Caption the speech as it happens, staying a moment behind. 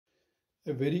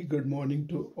A very good morning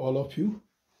to all of you.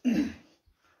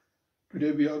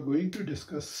 Today we are going to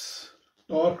discuss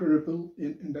torque ripple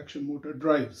in induction motor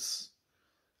drives.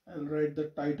 I'll write the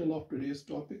title of today's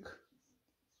topic,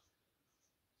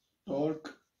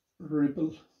 torque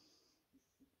ripple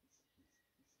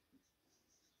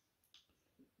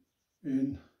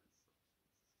in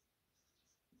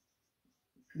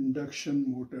induction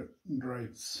motor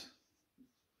drives.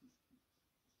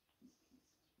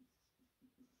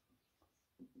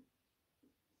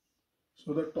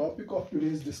 So the topic of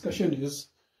today's discussion is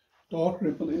torque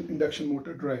ripple in induction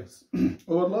motor drives.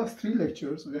 Over the last 3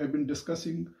 lectures, we have been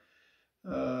discussing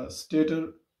stator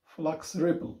flux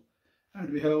ripple,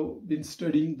 and we have been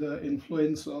studying the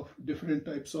influence of different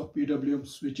types of PWM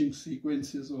switching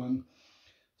sequences on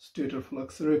stator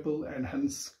flux ripple and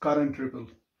hence current ripple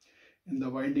in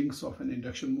the windings of an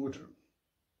induction motor.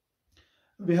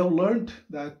 We have learned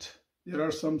that there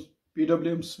are some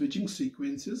PWM switching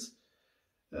sequences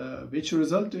which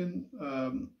result in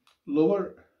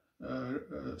lower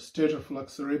stator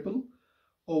flux ripple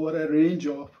over a range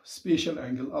of spatial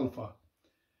angle alpha,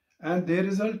 and they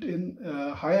result in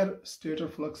higher stator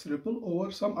flux ripple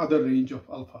over some other range of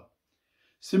alpha.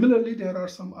 Similarly, there are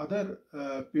some other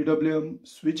PWM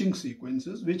switching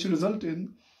sequences which result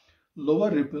in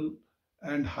lower ripple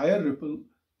and higher ripple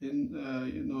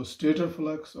in stator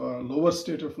flux or lower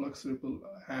stator flux ripple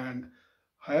and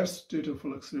higher stator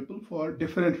flux ripple for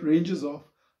different ranges of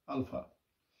alpha.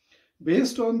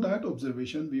 Based on that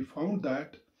observation, we found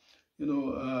that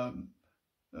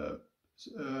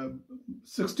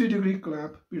 60-degree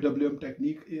clamp PWM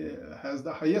technique has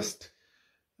the highest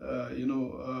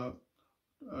total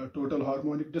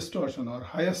harmonic distortion or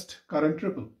highest current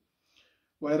ripple,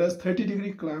 whereas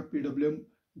 30-degree clamp PWM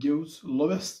gives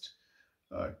lowest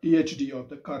THD of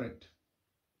the current.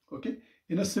 Okay.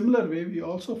 In a similar way, we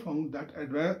also found that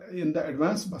in the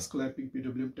advanced bus clamping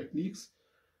PWM techniques,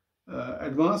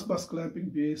 advanced bus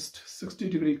clamping based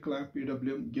 60-degree clamp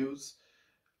PWM gives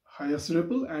highest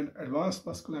ripple, and advanced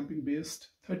bus clamping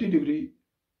based 30-degree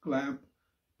clamp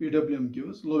PWM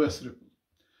gives lowest ripple.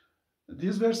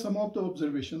 These were some of the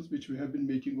observations which we have been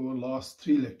making over the last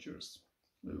 3 lectures.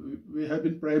 We have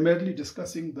been primarily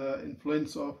discussing the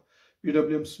influence of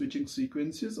PWM switching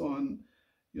sequences on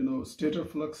stator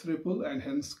flux ripple and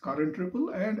hence current ripple,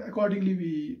 and accordingly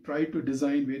we try to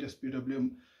design various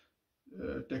PWM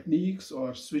techniques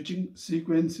or switching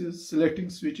sequences, selecting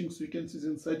switching sequences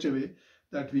in such a way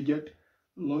that we get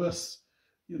lowest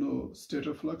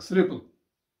stator flux ripple.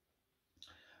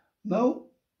 Now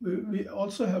we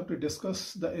also have to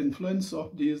discuss the influence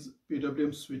of these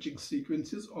PWM switching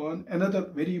sequences on another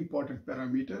very important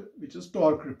parameter, which is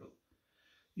torque ripple.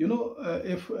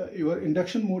 If your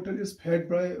induction motor is fed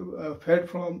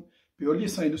from purely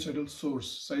sinusoidal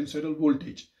source, sinusoidal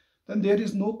voltage, then there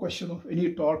is no question of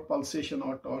any torque pulsation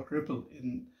or torque ripple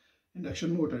in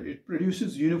induction motor. It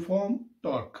produces uniform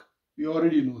torque. We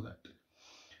already know that.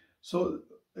 So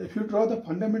if you draw the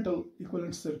fundamental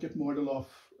equivalent circuit model of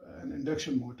an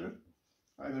induction motor,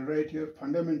 I will write here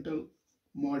fundamental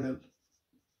model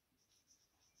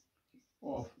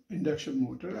of induction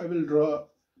motor. I will draw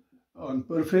on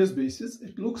per phase basis.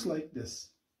 It looks like this.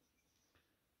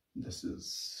 This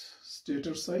is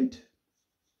stator side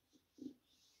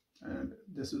and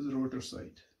this is rotor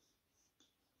side.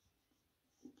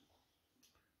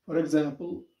 For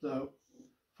example, the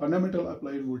fundamental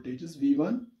applied voltage is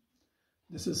V1.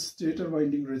 This is stator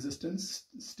winding resistance,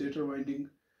 stator winding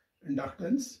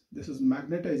inductance. This is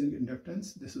magnetizing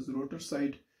inductance. This is rotor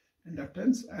side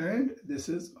inductance, and this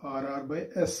is RR by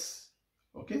S.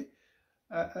 Okay.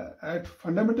 At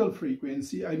fundamental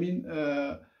frequency, I mean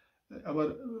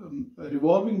our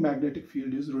revolving magnetic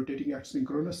field is rotating at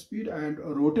synchronous speed, and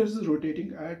a rotor is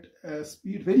rotating at a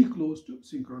speed very close to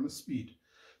synchronous speed.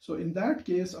 So in that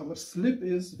case, our slip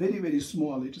is very, very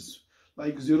small. It is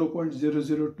like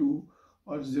 0.002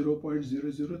 or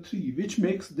 0.003, which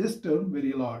makes this term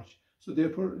very large. So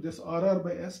therefore, this RR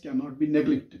by S cannot be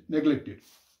neglected.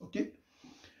 Okay.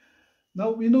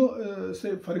 Now we know,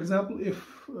 say for example,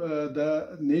 if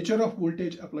the nature of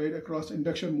voltage applied across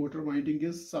induction motor winding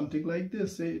is something like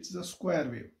this, say it's a square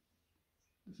wave.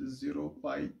 This is 0,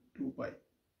 pi, 2 pi.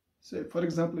 Say for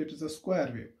example, it is a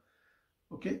square wave.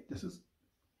 Okay, this is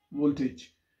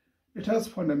voltage. It has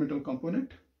fundamental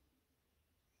component.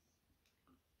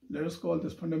 Let us call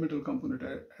this fundamental component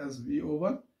as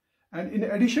VO1. And in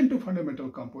addition to fundamental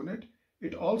component,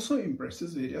 it also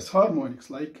impresses various harmonics,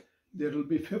 like there will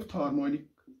be 5th harmonic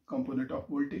component of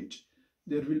voltage,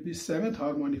 there will be 7th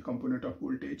harmonic component of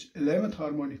voltage, 11th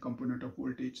harmonic component of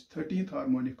voltage, 13th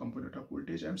harmonic component of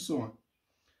voltage, and so on.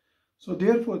 So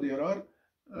therefore there are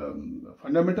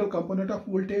fundamental component of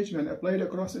voltage when applied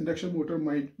across induction motor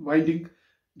winding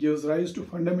gives rise to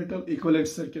fundamental equivalent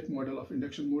circuit model of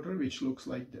induction motor, which looks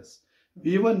like this.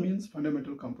 V1 means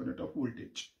fundamental component of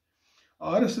voltage.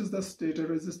 RS is the stator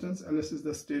resistance, LS is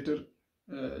the stator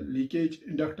leakage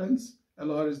inductance,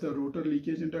 LR is the rotor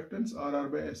leakage inductance, RR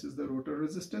by S is the rotor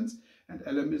resistance, and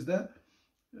LM is the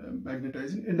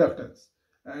magnetizing inductance.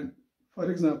 And for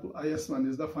example, IS1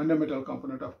 is the fundamental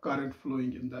component of current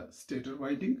flowing in the stator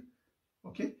winding.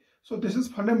 Okay, so this is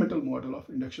fundamental model of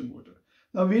induction motor.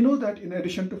 Now we know that in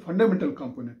addition to fundamental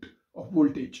component of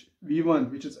voltage V1,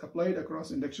 which is applied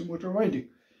across induction motor winding,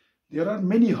 there are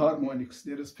many harmonics.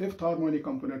 There is fifth harmonic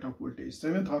component of voltage,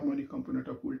 seventh harmonic component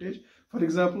of voltage. For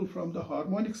example, from the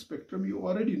harmonic spectrum, you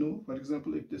already know, for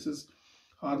example, if this is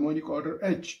harmonic order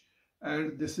H,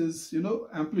 and this is,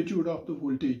 amplitude of the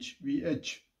voltage,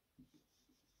 VH.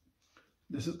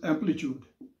 This is amplitude.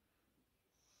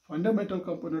 Fundamental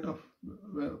component of,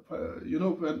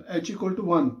 when H equal to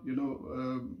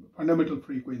 1, fundamental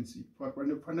frequency. For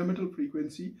fundamental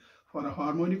frequency for a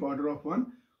harmonic order of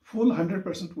 1, full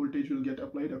 100% voltage will get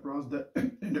applied across the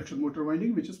induction motor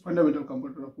winding, which is fundamental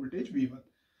component of voltage V1.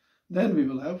 Then we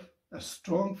will have a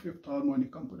strong fifth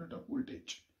harmonic component of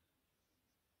voltage,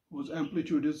 whose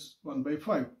amplitude is 1 by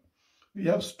 5. We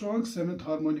have strong seventh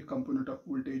harmonic component of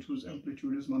voltage, whose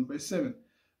amplitude is 1 by 7.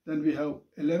 Then we have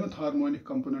 11th harmonic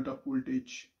component of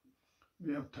voltage.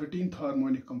 We have 13th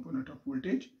harmonic component of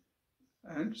voltage,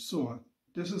 and so on.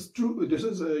 This is true. This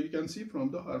is you can see from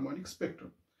the harmonic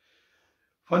spectrum.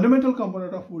 Fundamental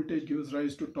component of voltage gives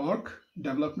rise to torque,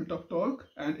 development of torque,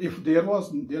 and if there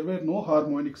were no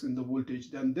harmonics in the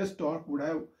voltage, then this torque would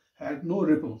have had no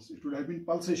ripples. It would have been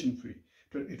pulsation free.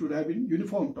 It would have been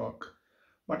uniform torque.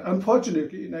 But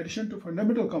unfortunately, in addition to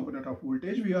fundamental component of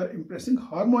voltage, we are impressing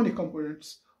harmonic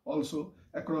components also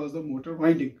across the motor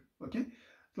winding. Okay,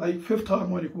 like fifth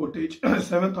harmonic voltage,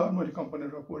 seventh harmonic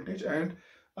component of voltage, and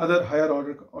other higher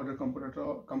order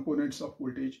components of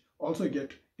voltage also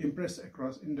get impressed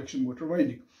across induction motor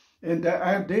winding, and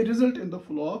they result in the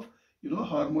flow of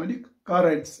harmonic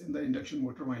currents in the induction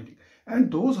motor winding,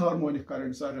 and those harmonic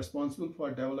currents are responsible for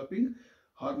developing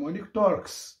harmonic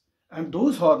torques, and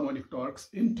those harmonic torques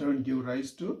in turn give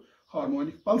rise to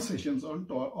harmonic pulsations or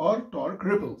torque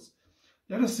ripples.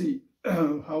 Let us see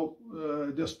how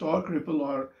this torque ripple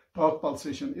or torque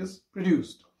pulsation is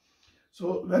produced.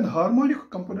 So when harmonic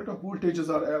component of voltages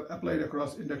are applied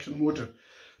across induction motor,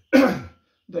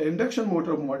 the induction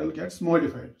motor model gets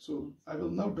modified. So I will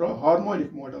now draw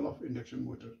harmonic model of induction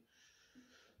motor.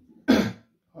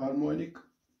 Harmonic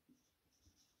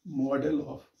model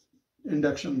of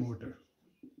induction motor.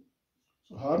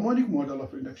 So harmonic model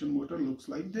of induction motor looks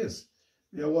like this.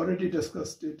 We have already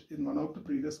discussed it in one of the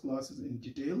previous classes in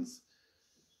details.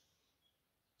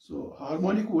 So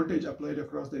harmonic voltage applied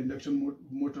across the induction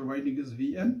motor winding is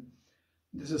Vn.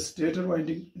 This is stator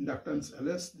winding inductance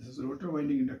Ls. This is rotor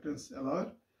winding inductance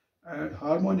Lr. And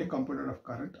harmonic component of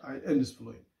current In is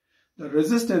flowing. The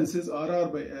resistances Rr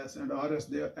by S and Rs,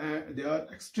 they are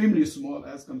extremely small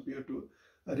as compared to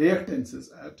the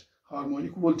reactances at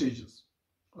harmonic voltages.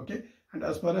 Okay, and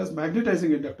as far as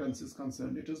magnetizing inductance is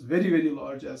concerned, it is very, very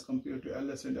large as compared to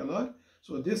Ls and Lr.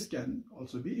 So this can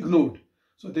also be ignored.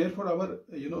 So therefore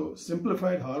our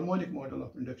simplified harmonic model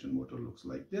of induction motor looks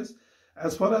like this.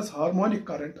 As far as harmonic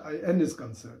current In is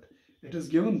concerned, it is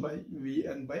given by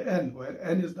Vn by N, where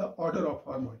N is the order of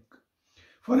harmonic.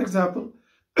 For example,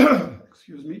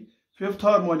 excuse me, fifth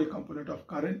harmonic component of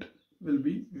current will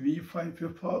be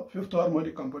V5, fifth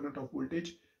harmonic component of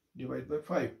voltage divided by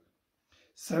 5.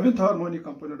 Seventh harmonic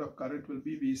component of current will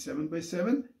be V7 by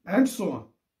 7, and so on.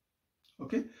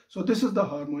 Okay, so this is the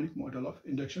harmonic model of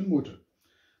induction motor.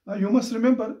 Now you must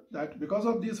remember that because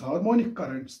of these harmonic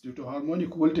currents due to harmonic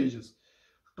voltages,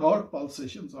 torque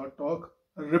pulsations or torque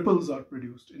ripples are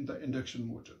produced in the induction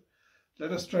motor.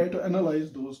 Let us try to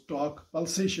analyze those torque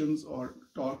pulsations or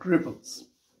torque ripples.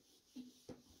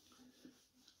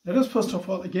 Let us first of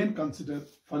all again consider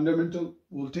fundamental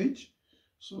voltage.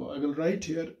 So I will write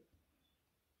here.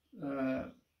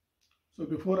 So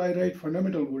before I write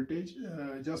fundamental voltage,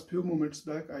 just few moments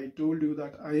back I told you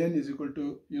that In is equal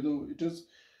to, it is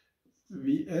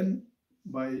Vn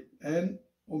by N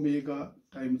omega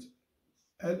times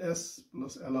Ls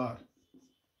plus Lr.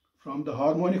 From the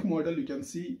harmonic model, you can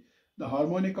see the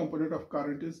harmonic component of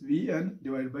current is Vn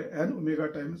divided by N omega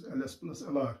times Ls plus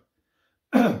Lr,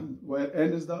 where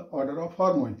N is the order of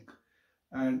harmonic.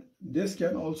 And this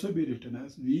can also be written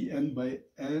as Vn by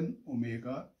N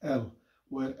omega L,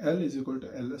 where L is equal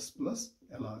to Ls plus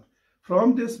Lr.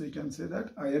 From this, we can say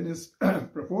that In is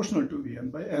proportional to Vn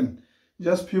by N.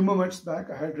 Just few moments back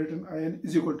I had written In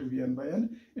is equal to Vn by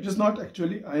n. It is not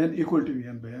actually In equal to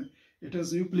Vn by n. It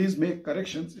is, you please make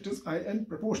corrections, it is In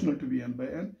proportional to Vn by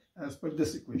n as per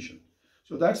this equation.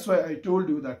 So that's why I told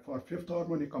you that for fifth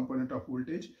harmonic component of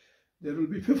voltage, there will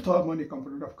be fifth harmonic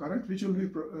component of current which will be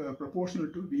proportional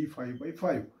to V5 by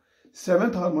 5.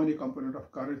 Seventh harmonic component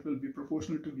of current will be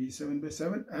proportional to V7 by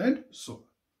 7, and so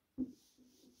on.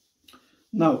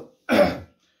 Now,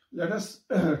 let us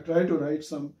try to write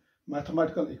some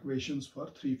mathematical equations for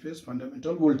three-phase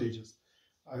fundamental voltages.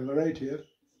 I will write here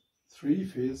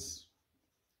three-phase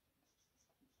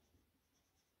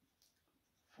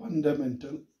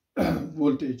fundamental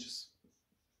voltages.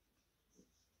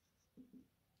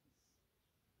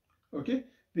 Okay,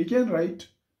 we can write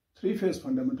three-phase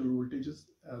fundamental voltages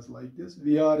as like this: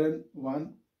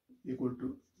 Vrn1 equal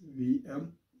to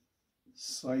Vm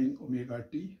sine omega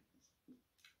t,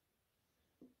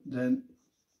 then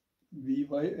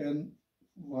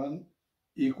Vyn1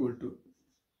 equal to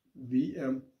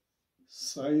Vm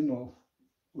sine of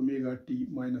omega t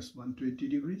minus 120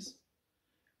 degrees,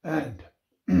 and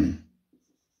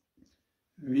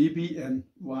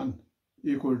Vbn1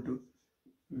 equal to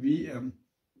Vm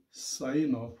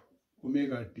sine of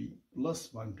omega t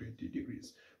plus 120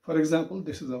 degrees. For example,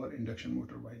 this is our induction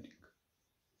motor winding.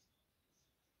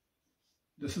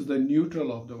 This is the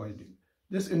neutral of the winding.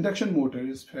 This induction motor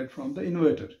is fed from the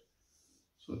inverter.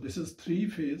 So this is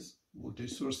three-phase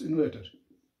voltage source inverter.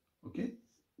 Okay.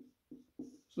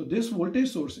 So this voltage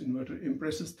source inverter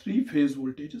impresses three-phase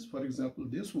voltages. For example,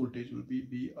 this voltage will be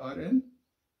Vrn,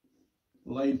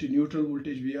 line to neutral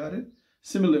voltage Vrn.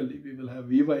 Similarly, we will have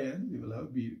V by n, we will have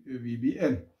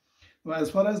Vbn. Now, as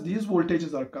far as these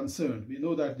voltages are concerned, we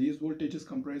know that these voltages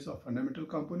comprise of fundamental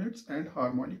components and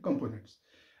harmonic components.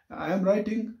 I am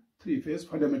writing three-phase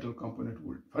fundamental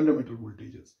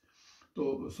voltages.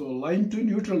 So line to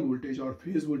neutral voltage or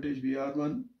phase voltage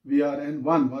Vrn1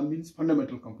 1 means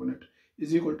fundamental component,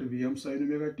 is equal to Vm sin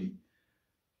omega t.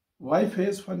 Y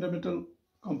phase fundamental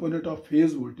component of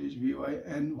phase voltage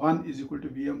Vyn1 is equal to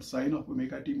Vm sine of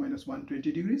omega t minus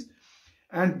 120 degrees,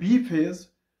 and B phase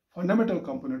fundamental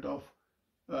component of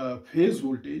phase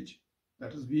voltage,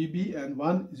 that is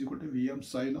Vbn1 is equal to Vm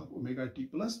sine of omega t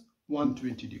plus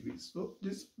 120 degrees. So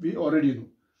this we already know.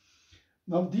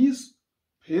 Now these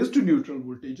phase to neutral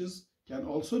voltages can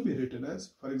also be written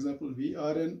as, for example,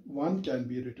 Vrn1 can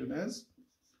be written as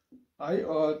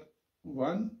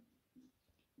IR1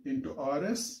 into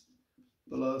Rs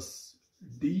plus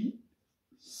d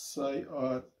psi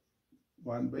r1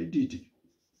 by dt.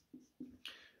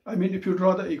 I mean, if you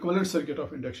draw the equivalent circuit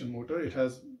of induction motor, it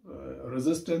has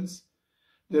resistance.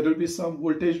 There will be some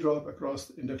voltage drop across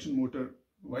the induction motor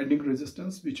winding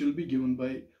resistance, which will be given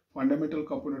by fundamental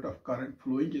component of current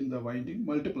flowing in the winding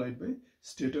multiplied by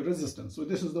stator resistance. So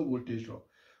this is the voltage drop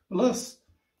plus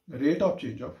the rate of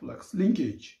change of flux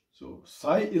linkage. So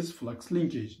psi is flux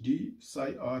linkage, d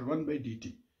psi r1 by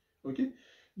dt. Okay.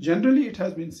 Generally, it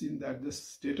has been seen that this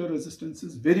stator resistance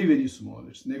is very small.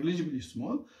 It's negligibly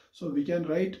small. So we can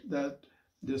write that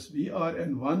this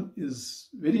Vrn1 is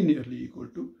very nearly equal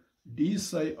to d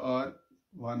psi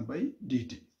r1 by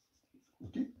dt.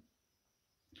 Okay.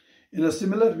 In a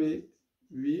similar way,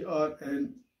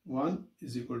 Vrn1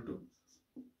 is equal to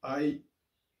Vyn1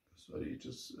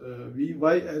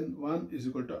 is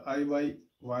equal to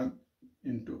Iy1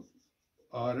 into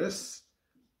Rs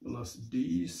plus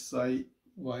d psi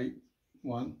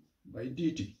y1 by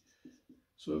dt.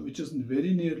 So which is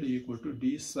very nearly equal to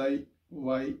d psi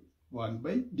y1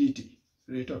 by dt,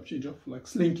 rate of change of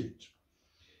flux linkage.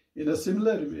 In a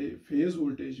similar way, phase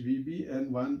voltage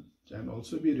Vbn1 can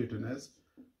also be written as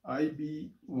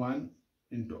Ib1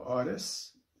 into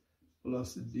Rs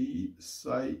plus d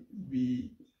psi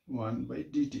b1 by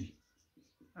dt,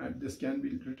 and this can be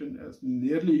written as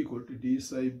nearly equal to d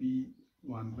psi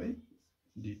b1 by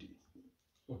dt.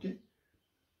 Okay.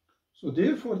 So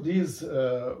therefore these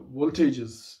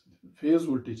voltages, phase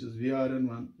voltages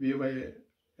Vrn1, Vyn1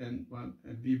 and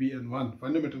Vbn1,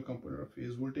 fundamental component of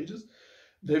phase voltages,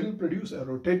 they will produce a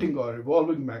rotating or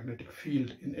revolving magnetic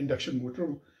field in induction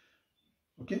motor.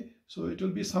 Okay, so it will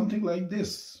be something like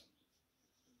this.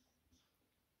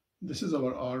 This is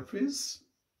our R phase,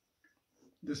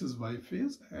 this is Y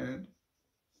phase, and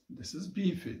this is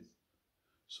B phase.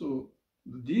 So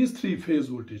these three phase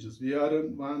voltages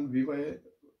Vrn1, Vyn1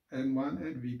 and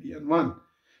Vbn1,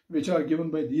 which are given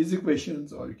by these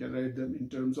equations, or you can write them in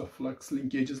terms of flux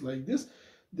linkages like this,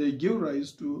 they give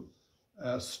rise to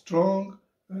a strong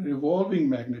revolving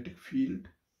magnetic field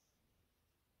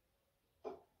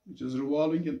which is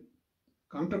revolving in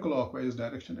counterclockwise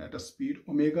direction at a speed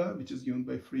omega, which is given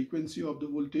by frequency of the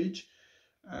voltage,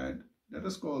 and Let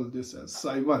us call this as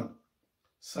psi1.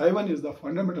 Psi1 is the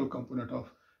fundamental component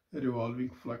of revolving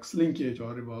flux linkage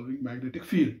or revolving magnetic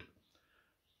field.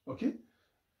 Okay.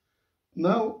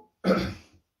 Now,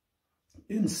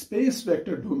 in space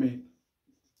vector domain,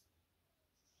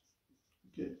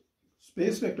 okay,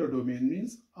 space vector domain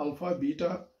means alpha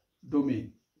beta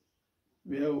domain.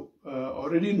 We have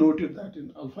already noted that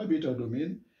in alpha beta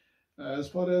domain, as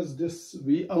far as this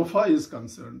V alpha is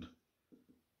concerned,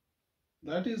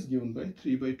 that is given by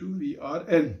 3 by 2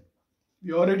 VRN.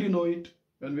 We already know it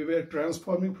when we were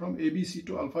transforming from ABC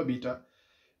to alpha beta.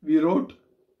 We wrote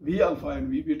V alpha and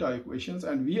V beta equations,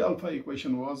 and V alpha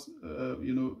equation was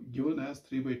given as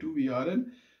 3 by 2 VRN,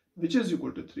 which is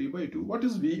equal to 3 by 2. What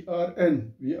is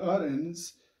VRN? VRN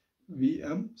is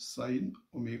Vm sine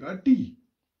omega t.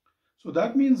 So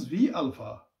that means V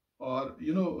alpha, or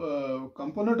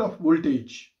component of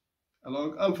voltage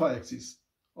along alpha axis,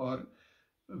 or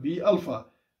V alpha,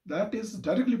 that is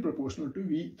directly proportional to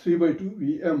V 3 by 2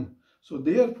 Vm. So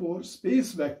therefore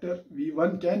space vector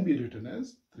V1 can be written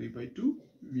as 3 by 2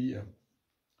 Vm.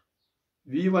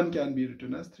 V1 can be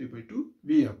written as 3 by 2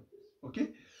 Vm. Okay.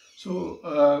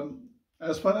 So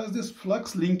as far as this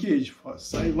flux linkage for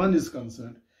psi1 is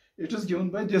concerned, it is given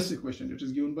by this equation. It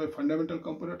is given by fundamental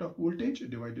component of voltage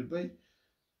divided by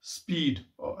speed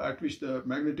at which the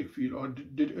magnetic field, or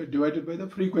divided by the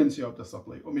frequency of the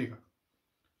supply, omega.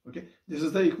 Okay, this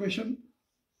is the equation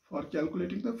for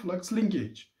calculating the flux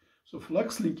linkage. So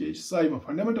flux linkage psi1,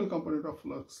 fundamental component of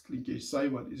flux linkage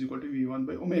psi1 is equal to V1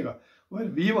 by omega, where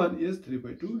V1 is 3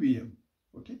 by 2 Vm.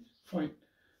 Okay, fine.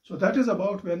 So that is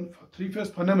about when three-phase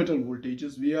fundamental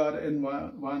voltages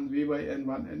VRN1,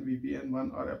 VYN1 and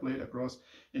VBN1 are applied across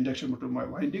induction motor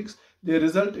windings. They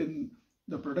result in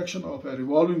the production of a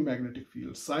revolving magnetic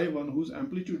field psi1, whose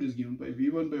amplitude is given by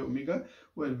V1 by omega,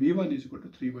 where V1 is equal to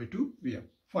 3 by 2 Vm.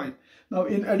 Fine. Now,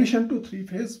 in addition to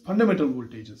three-phase fundamental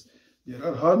voltages, there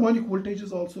are harmonic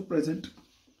voltages also present.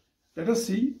 Let us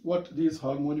see what these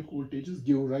harmonic voltages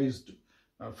give rise to.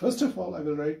 Now, first of all, I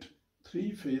will write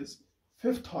three-phase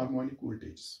fifth harmonic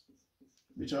voltages,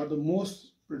 which are the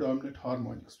most predominant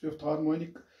harmonics. Fifth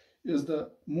harmonic is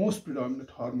the most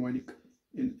predominant harmonic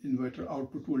in inverter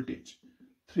output voltage.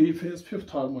 Three-phase fifth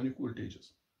harmonic voltages.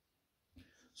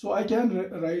 So I can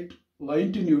write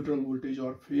line to neutral voltage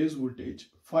or phase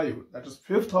voltage 5. That is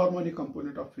fifth harmonic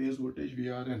component of phase voltage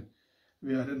VRN.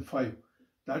 VRN 5.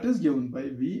 That is given by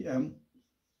Vm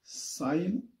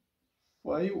sine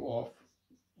 5 of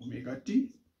omega t.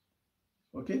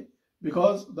 Okay.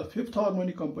 Because the fifth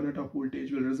harmonic component of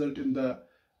voltage will result in the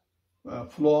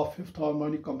flow of fifth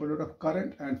harmonic component of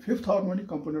current, and fifth harmonic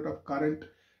component of current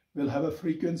will have a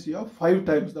frequency of 5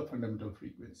 times the fundamental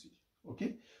frequency.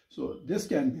 Okay, so this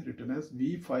can be written as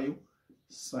V5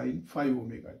 sine 5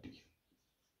 omega t.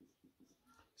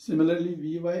 Similarly,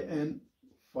 Vyn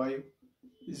 5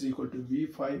 is equal to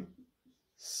V5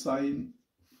 sine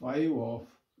 5 of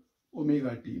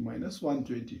omega t minus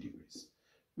 120 degrees,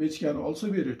 which can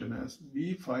also be written as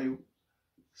V5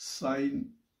 sine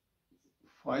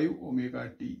 5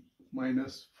 omega t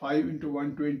minus 5 into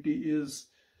 120 is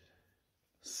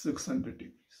 600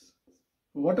 degrees.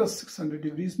 What does 600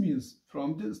 degrees means?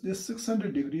 From this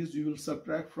 600 degrees you will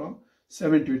subtract from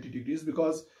 720 degrees,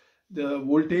 because the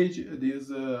voltage, these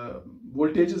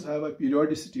voltages have a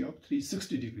periodicity of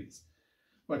 360 degrees.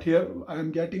 But here I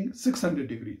am getting 600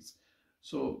 degrees.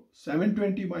 So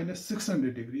 720 minus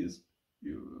 600 degrees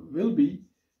will be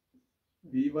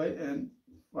Vyn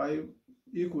 5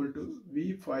 equal to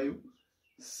V5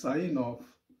 sine of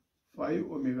 5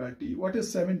 omega t. What is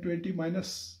 720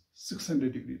 minus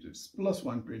 600 degrees? It's plus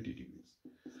 120 degrees.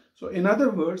 So in other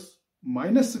words,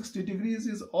 minus 60 degrees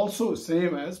is also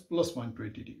same as plus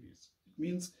 120 degrees. It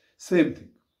means same thing.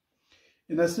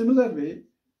 In a similar way,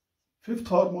 fifth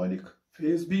harmonic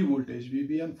phase B voltage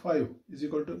VBN 5 is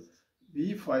equal to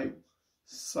V5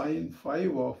 sine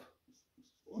 5 of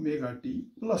omega t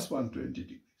plus 120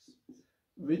 degrees,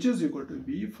 which is equal to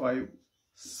V5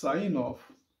 sine of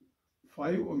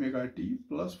 5 omega t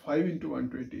plus 5 into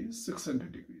 120 is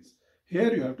 600 degrees.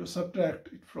 Here you have to subtract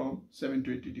it from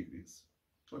 720 degrees.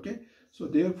 Okay, so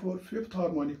therefore fifth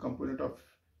harmonic component of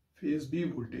phase B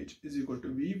voltage is equal to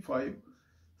V5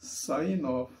 sine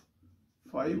of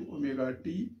 5 omega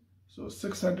t. So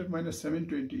 600 minus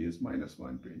 720 is minus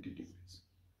 120 degrees.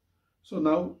 So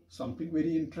now something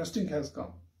very interesting has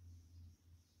come.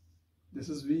 This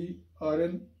is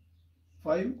VRN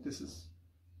 5, this is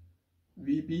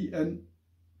VBN,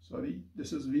 sorry,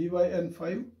 this is VYN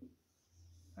 5,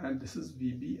 and this is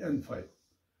VBN 5.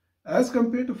 As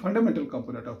compared to fundamental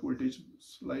component of voltage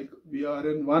like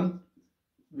VRN 1,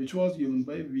 which was given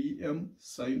by Vm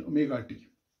sine omega t.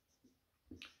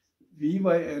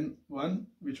 Vyn1,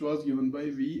 which was given by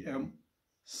Vm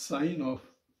sine of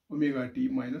omega t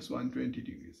minus 120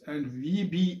 degrees, and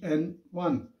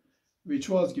Vbn1, which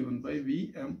was given by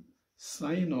Vm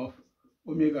sine of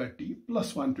omega t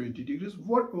plus 120 degrees.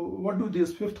 What do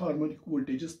these fifth harmonic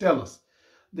voltages tell us?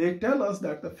 They tell us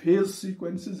that the phase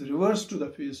sequence is reversed to the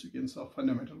phase sequence of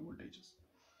fundamental voltages.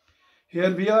 Here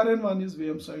Vrn1 is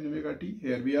Vm sine omega t,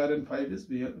 here Vrn5 is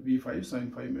V5 sine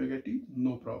 5 omega t,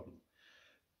 no problem.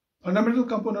 Fundamental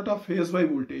component of phase Y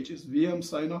voltage is Vm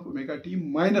sine of omega t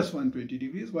minus 120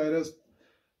 degrees, whereas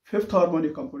fifth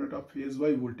harmonic component of phase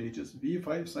Y voltage is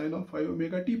V5 sine of 5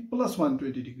 omega t plus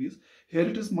 120 degrees. Here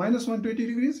it is minus 120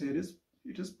 degrees, here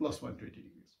it is plus 120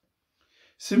 degrees.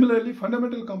 Similarly,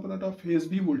 fundamental component of phase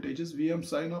B voltage is Vm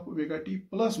sine of omega t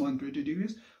plus 120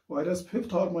 degrees, whereas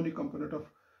fifth harmonic component of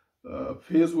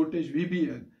phase voltage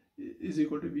Vbn is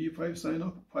equal to V5 sine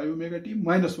of 5 omega t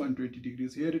minus 120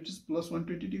 degrees. Here it is plus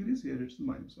 120 degrees, here it is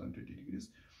minus 120 degrees.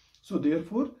 So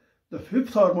therefore, the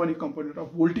fifth harmonic component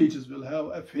of voltages will have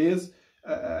a phase,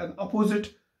 an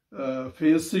opposite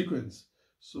phase sequence.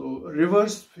 So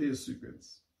reverse phase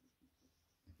sequence.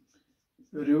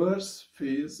 Reverse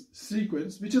phase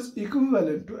sequence, which is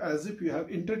equivalent to as if you have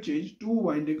interchanged two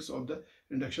windings of the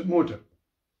induction motor.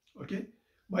 Okay,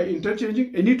 by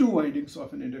interchanging any two windings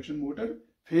of an induction motor,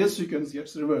 phase sequence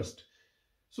gets reversed.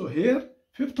 So here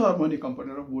fifth harmonic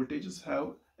component of voltages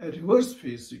have a reverse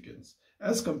phase sequence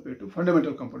as compared to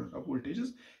fundamental component of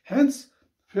voltages. Hence,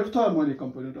 fifth harmonic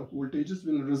component of voltages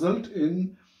will result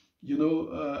in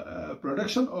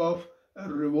production of a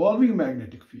revolving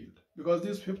magnetic field, because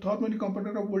this fifth harmonic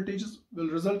component of voltages will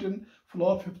result in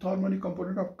flow of fifth harmonic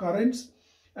component of currents,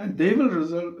 and they will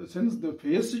result, since the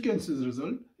phase sequence is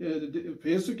reversed,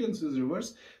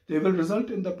 they will result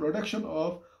in the production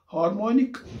of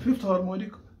fifth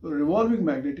harmonic revolving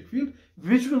magnetic field,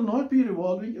 which will not be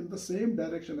revolving in the same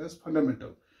direction as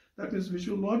fundamental. That means which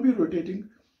will not be rotating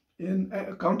in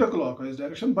a counterclockwise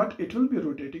direction, but it will be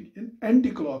rotating in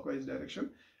anti-clockwise direction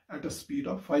at a speed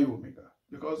of 5 omega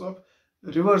because of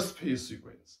reverse phase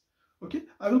sequence. Okay,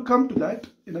 I will come to that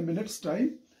in a minute's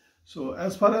time. So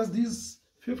as far as these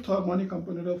fifth harmonic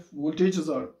component of voltages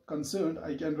are concerned,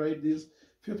 I can write this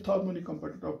fifth harmonic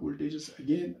component of voltages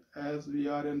again as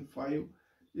Vrn5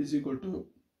 is equal to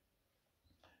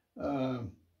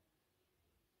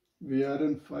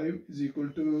Vrn5 is equal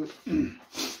to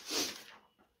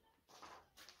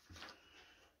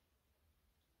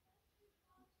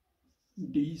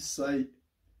d psi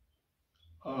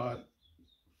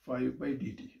r5 by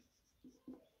dt.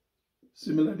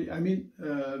 Similarly, I mean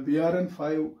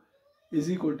Vrn5 is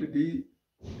equal to d,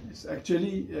 it's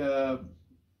actually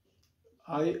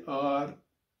IR5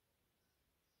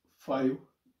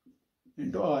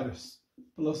 into Rs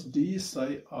plus d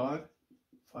psi r5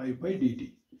 by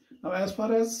dt. Now, as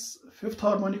far as fifth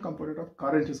harmonic component of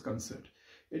current is concerned,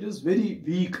 it is very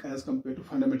weak as compared to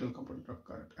fundamental component of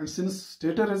current. And since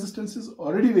stator resistance is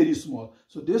already very small,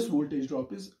 so this voltage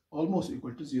drop is almost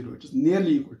equal to zero. It is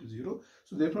nearly equal to zero.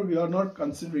 So therefore, we are not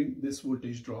considering this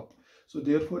voltage drop. So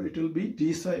therefore, it will be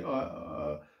d psi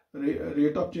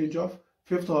rate of change of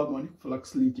fifth harmonic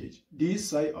flux linkage, d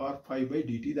psi r5 by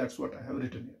dt. That's what I have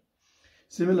written here.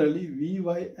 Similarly,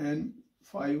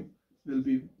 Vyn5 will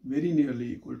be very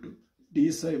nearly equal to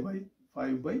d psi by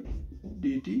 5 by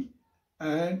dt,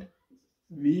 and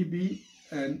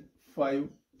Vbn5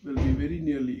 will be very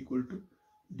nearly equal to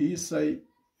d psi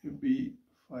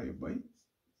b5 by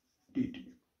dt.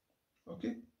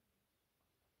 Okay.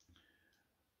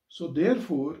 So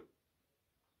therefore,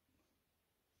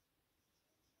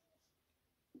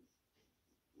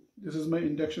 this is my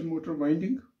induction motor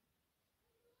winding.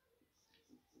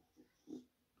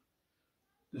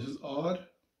 This is R,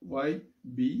 Y,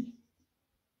 B.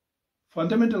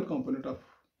 Fundamental component of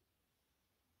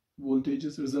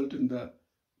voltages result in the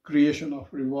creation of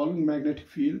revolving magnetic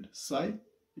field psi,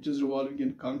 which is revolving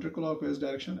in counterclockwise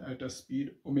direction at a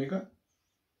speed omega.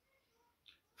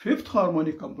 Fifth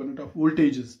harmonic component of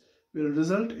voltages will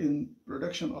result in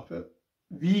production of a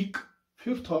weak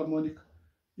fifth harmonic,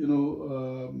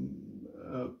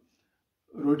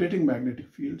 rotating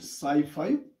magnetic field psi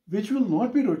 5, which will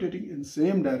not be rotating in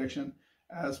same direction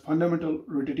as fundamental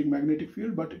rotating magnetic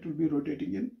field, but it will be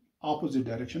rotating in opposite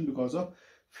direction because of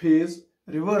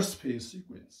reverse phase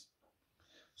sequence.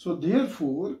 So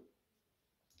therefore,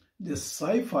 this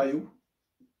psi 5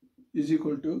 is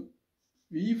equal to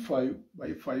V5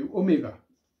 by 5 omega,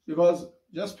 because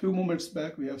just few moments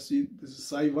back we have seen this is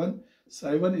psi 1.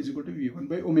 Psi 1 is equal to V1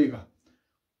 by omega.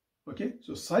 Okay,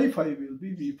 so psi 5 will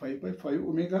be V5 by 5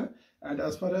 omega, and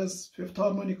as far as fifth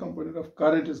harmonic component of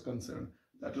current is concerned,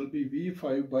 that will be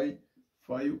V5 by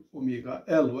 5 omega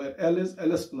L, where L is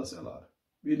Ls plus Lr.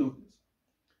 We know this.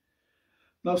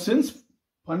 Now, since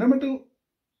the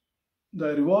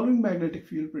revolving magnetic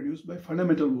field produced by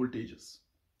fundamental voltages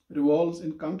revolves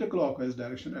in counterclockwise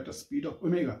direction at a speed of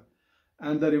omega,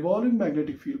 and the revolving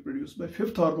magnetic field produced by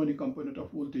fifth harmonic component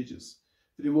of voltages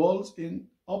revolves in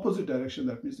opposite direction,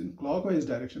 that means in clockwise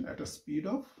direction at a speed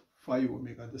of 5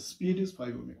 omega. The speed is 5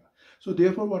 omega. So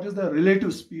therefore, what is the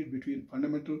relative speed between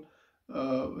fundamental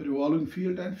revolving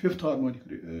field and fifth harmonic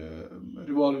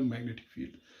revolving magnetic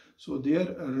field? So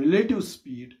their relative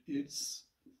speed is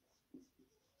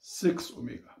 6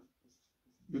 omega,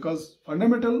 because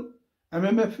fundamental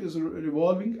MMF is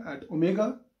revolving at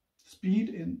omega speed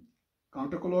in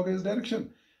counterclockwise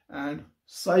direction, and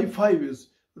psi 5 is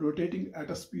rotating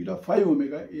at a speed of 5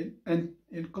 omega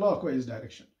in clockwise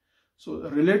direction. So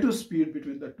the relative speed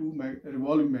between the two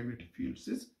revolving magnetic fields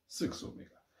is 6 omega.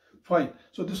 Fine.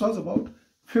 So this was about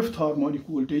fifth harmonic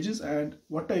voltages and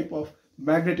what type of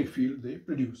magnetic field they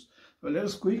produce. Well, let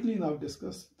us quickly now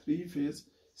discuss three-phase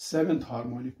seventh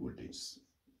harmonic voltages.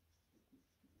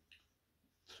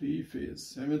 Three-phase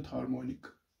seventh harmonic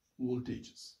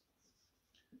voltages.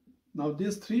 Now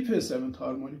these three-phase seventh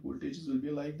harmonic voltages will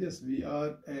be like this.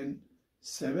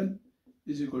 Vrn7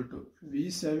 is equal to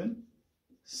V7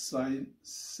 sine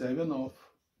 7 of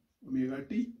omega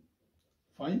t.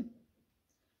 Fine.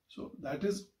 So that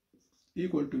is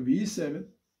equal to V7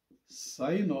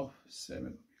 sine of 7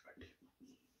 omega t.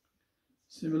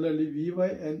 Similarly,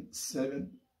 Vyn7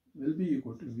 will be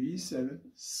equal to V7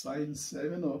 sine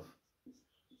 7 of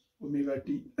omega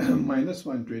t minus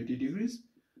 120 degrees.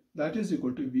 That is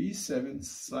equal to V7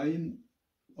 sine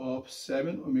of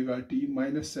 7 omega t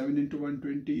minus 7 into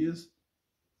 120 is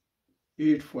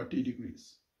 840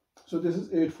 degrees. So this is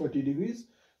 840 degrees.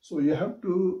 So you have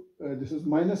to, this is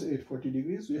minus 840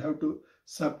 degrees. So you have to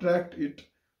subtract it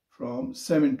from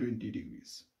 720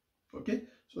 degrees. Okay.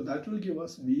 So that will give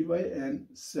us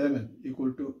Vyn7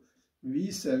 equal to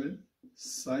V7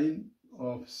 sine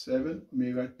of 7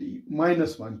 omega t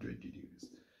minus 120 degrees.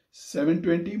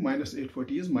 720 minus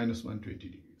 840 is minus 120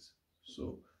 degrees.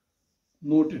 So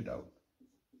note it down.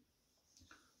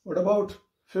 What about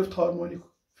fifth harmonic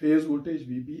phase voltage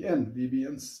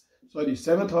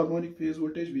seventh harmonic phase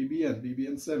voltage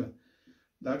Vbn7.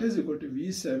 That is equal to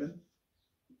V7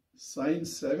 sine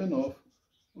 7 of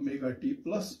omega t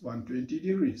plus 120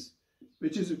 degrees,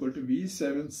 which is equal to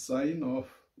V7 sine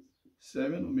of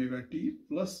 7 omega t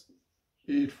plus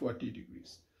 840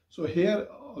 degrees. So here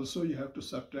also you have to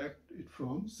subtract it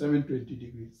from 720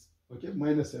 degrees, okay,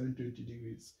 minus 720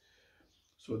 degrees.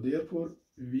 So therefore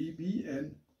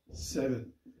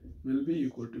Vbn7 will be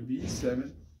equal to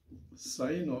V7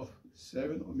 sine of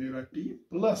 7 omega t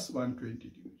plus 120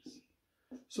 degrees.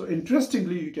 So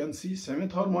interestingly, you can see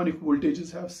seventh harmonic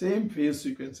voltages have same phase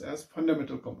sequence as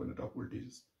fundamental component of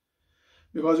voltages,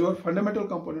 because your fundamental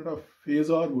component of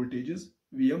phasor voltage is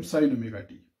Vm sine omega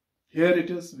t. Here it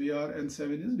is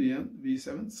Vrn7 is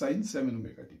V7 sine 7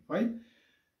 omega t. Fine.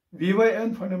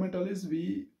 Vyn fundamental is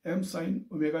Vm sine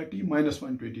omega t minus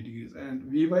 120 degrees, and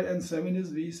Vyn7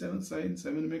 is V7 sine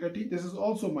 7 omega t. This is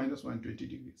also minus 120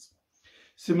 degrees.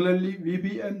 Similarly,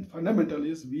 Vbn fundamental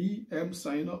is Vm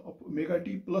sine of omega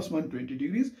t plus 120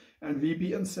 degrees, and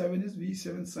Vbn7 is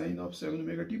V7 sine of 7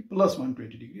 omega t plus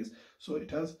 120 degrees. So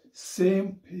it has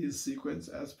same phase sequence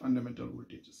as fundamental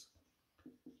voltages.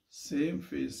 Same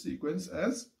phase sequence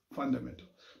as fundamental.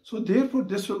 So therefore,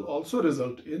 this will also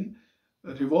result in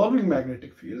a revolving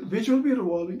magnetic field, which will be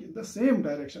revolving in the same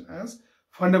direction as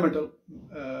fundamental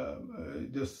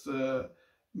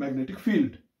magnetic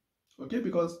field. Okay,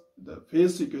 because the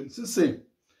phase sequence is same.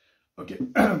 Okay,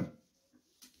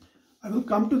 I will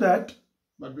come to that,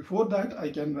 but before that I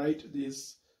can write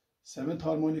this seventh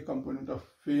harmonic component of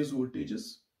phase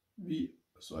voltages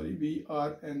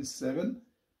Vrn7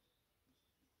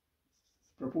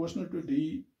 proportional to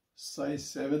d psi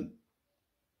 7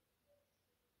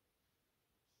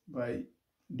 by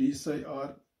d psi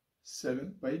r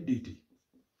 7 by dt.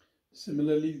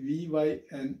 Similarly,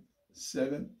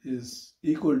 Vyn7 is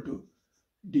equal to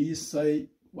d psi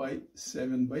y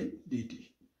 7 by dt,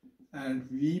 and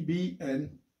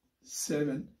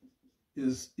Vbn7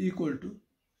 is equal to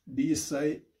d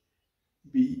psi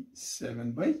b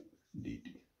 7 by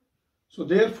dt. So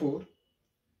therefore,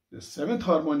 the seventh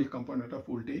harmonic component of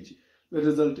voltage will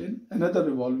result in another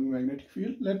revolving magnetic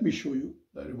field. Let me show you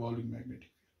the revolving magnetic field.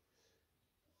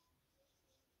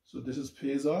 So this is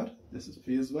phase R, this is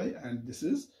phase Y, and this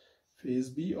is phase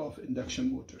B of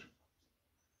induction motor.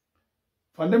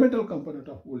 Fundamental component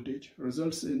of voltage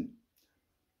results in,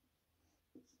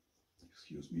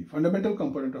 fundamental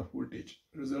component of voltage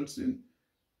results in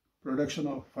production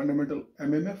of fundamental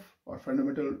MMF or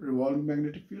fundamental revolving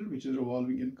magnetic field, which is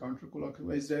revolving in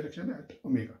counterclockwise direction at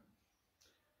omega.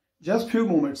 Just few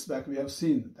moments back we have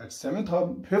seen that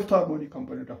fifth harmonic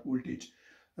component of voltage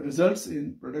results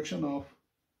in production of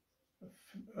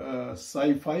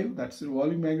psi 5, that's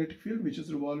revolving magnetic field, which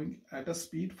is revolving at a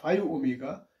speed 5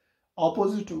 omega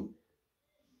opposite to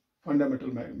fundamental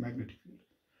magnetic field.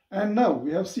 And now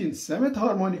we have seen seventh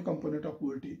harmonic component of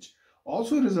voltage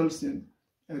also results in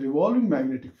a revolving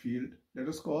magnetic field, let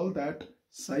us call that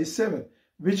psi 7,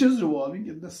 which is revolving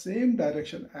in the same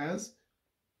direction as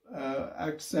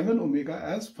at 7 omega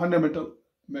as fundamental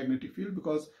magnetic field,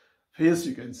 because phase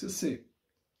sequence is same.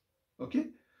 Okay,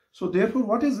 so therefore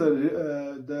what is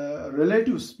the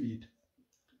relative speed?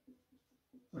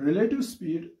 Relative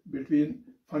speed between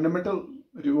fundamental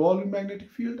revolving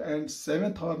magnetic field and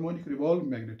seventh harmonic revolving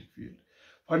magnetic field.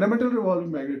 Fundamental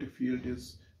revolving magnetic field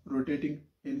is rotating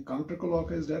in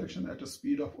counterclockwise direction at a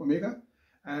speed of omega,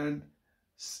 and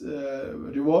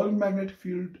revolving magnetic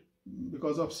field,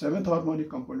 because of seventh harmonic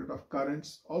component of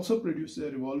currents, also produces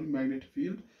a revolving magnetic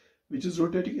field which is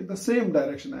rotating in the same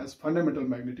direction as fundamental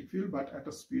magnetic field but at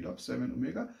a speed of 7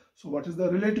 omega. So what is the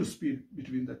relative speed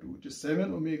between the two? It is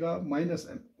 7 omega minus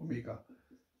an omega,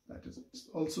 that is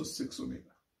also 6 omega.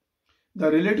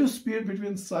 The relative speed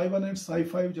between psi 1 and psi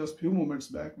 5, just few moments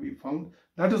back we found,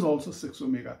 that is also 6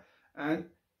 omega. And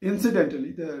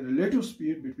incidentally, the relative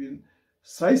speed between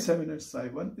psi 7 and psi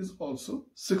 1 is also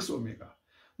 6 omega.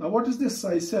 Now what is this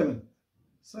psi 7?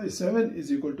 Psi 7 is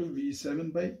equal to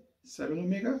V7 by 7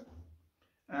 omega,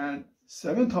 and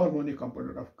seventh harmonic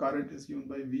component of current is given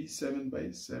by V7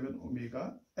 by 7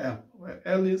 omega L, where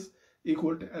L is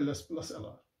equal to Ls plus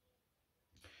Lr.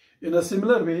 In a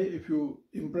similar way, if you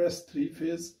impress three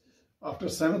phase after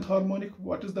seventh harmonic,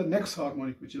 what is the next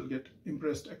harmonic which will get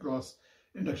impressed across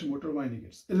induction motor winding?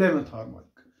 It's 11th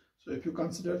harmonic. So if you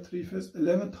consider three phase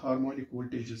 11th harmonic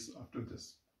voltages after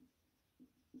this,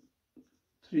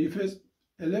 three phase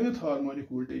 11th harmonic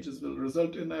voltages will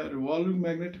result in a revolving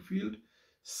magnetic field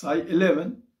psi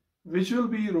 11, which will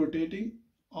be rotating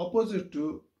opposite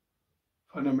to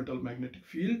fundamental magnetic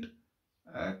field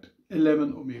at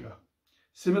 11 omega.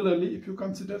 Similarly, if you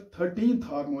consider 13th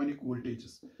harmonic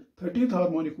voltages, 13th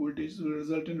harmonic voltages will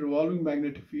result in revolving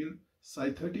magnetic field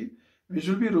psi 13, which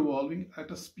will be revolving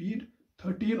at a speed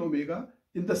 13 omega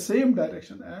in the same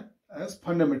direction as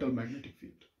fundamental magnetic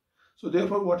field. So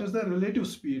therefore, what is the relative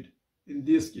speed in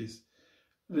this case?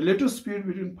 Relative speed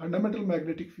between fundamental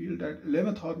magnetic field and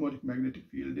 11th harmonic magnetic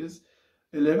field is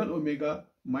 11 omega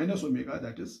minus omega,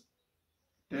 that is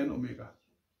 10 omega.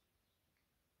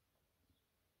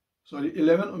 Sorry,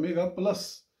 11 omega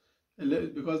plus,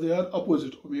 because they are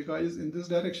opposite. Omega is in this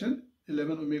direction,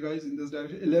 11 omega is in this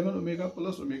direction. 11 omega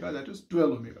plus omega, that is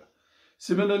 12 omega.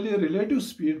 Similarly, relative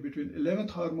speed between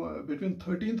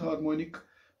 13th harmonic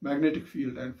magnetic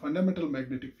field and fundamental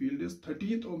magnetic field is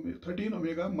 13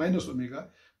 omega minus omega,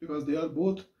 because they are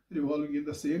both revolving in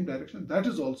the same direction. That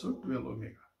is also 12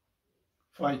 omega.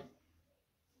 Fine.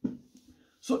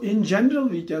 So in general,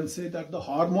 we can say that the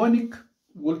harmonic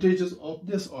voltages of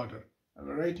this order,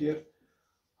 right here,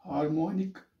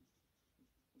 harmonic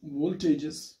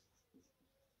voltages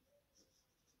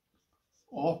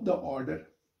of the order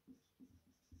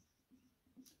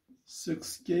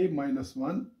 6k minus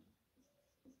 1,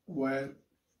 where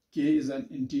k is an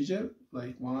integer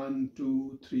like 1,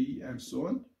 2, 3 and so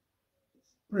on,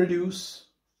 produce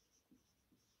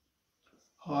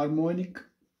harmonic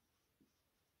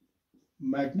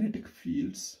magnetic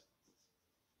fields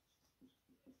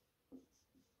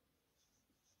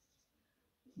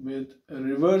with a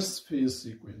reverse phase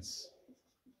sequence.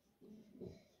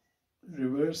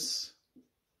 Reverse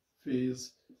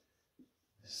phase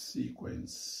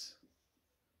sequence.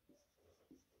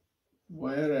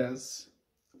 Whereas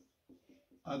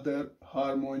other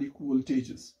harmonic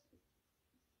voltages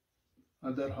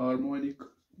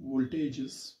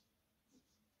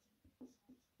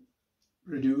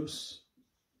produce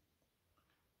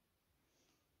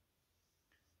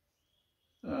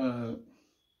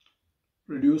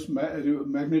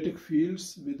magnetic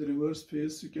fields with reverse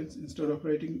phase sequence. Instead of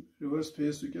writing reverse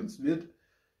phase sequence,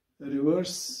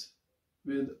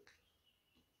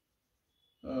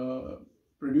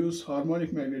 produce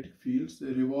harmonic magnetic fields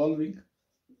revolving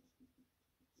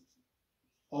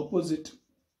opposite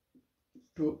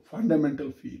to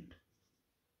fundamental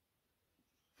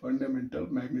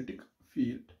magnetic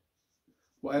field,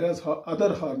 whereas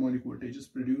other harmonic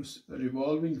voltages produce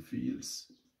revolving fields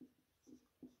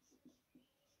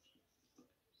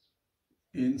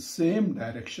in same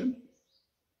direction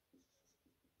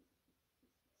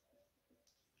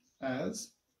as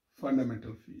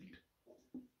fundamental field.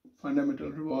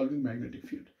 fundamental revolving magnetic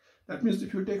field. That means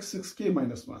if you take 6k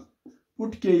minus 1,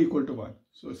 put k equal to 1.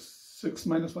 So 6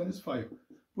 minus 1 is 5.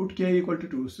 Put k equal to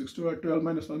 2. 6 to 12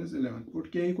 minus 1 is 11.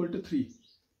 Put k equal to 3.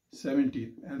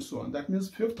 17 and so on. That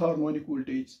means 5th harmonic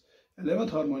voltage, 11th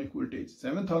harmonic voltage,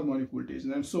 7th harmonic voltage,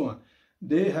 and so on.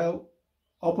 They have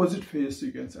opposite phase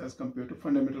sequence as compared to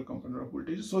fundamental component of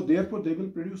voltage. So therefore they will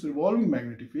produce revolving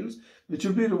magnetic fields which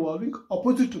will be revolving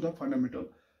opposite to the fundamental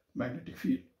magnetic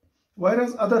field.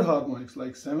 Whereas other harmonics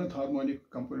like 7th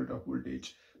harmonic component of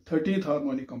voltage, 13th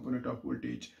harmonic component of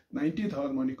voltage, 19th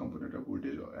harmonic component of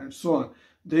voltage, and so on,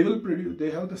 they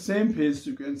have the same phase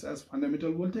sequence as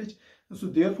fundamental voltage. So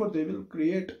therefore they will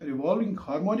create revolving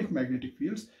harmonic magnetic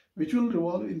fields which will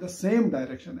revolve in the same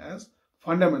direction as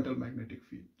fundamental magnetic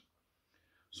field.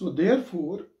 So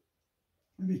therefore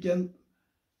we can,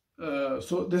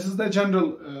 so this is the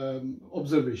general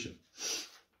observation.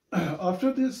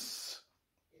 After this,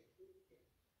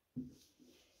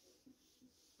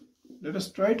 let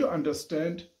us try to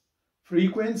understand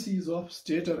frequencies of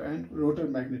stator and rotor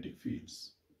magnetic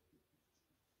fields.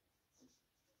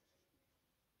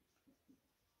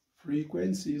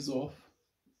 Frequencies of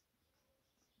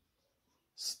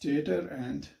stator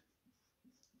and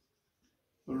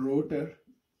rotor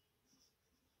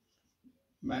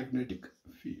magnetic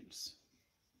fields.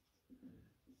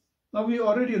 Now we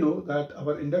already know that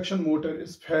our induction motor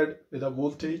is fed with a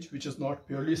voltage which is not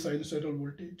purely sinusoidal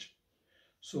voltage.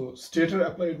 So stator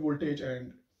applied voltage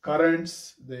and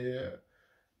currents, they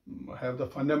have the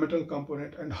fundamental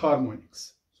component and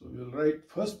harmonics. So we will write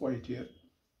first point here,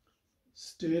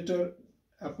 stator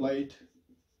applied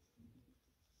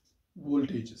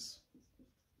voltages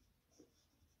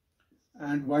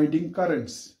and winding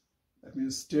currents. That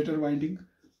means stator winding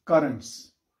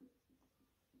currents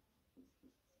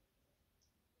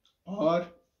or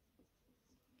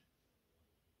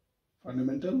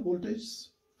fundamental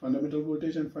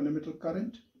voltage and fundamental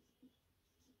current.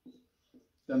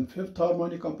 Then 5th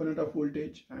harmonic component of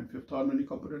voltage and 5th harmonic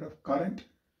component of current.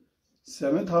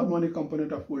 7th harmonic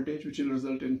component of voltage which will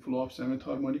result in flow of 7th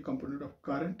harmonic component of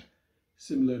current.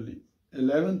 Similarly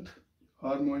 11th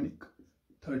harmonic,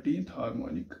 13th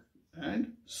harmonic,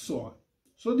 and so on.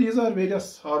 So these are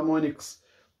various harmonics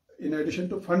in addition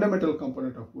to fundamental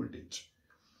component of voltage.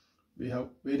 We have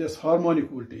various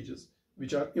harmonic voltages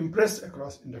which are impressed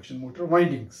across induction motor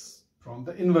windings from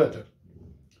the inverter.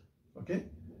 Okay,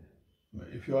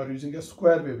 if you are using a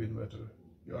square wave inverter,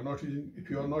 if you are not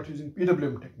using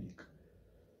PWM technique.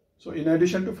 So in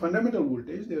addition to fundamental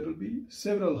voltage, there will be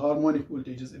several harmonic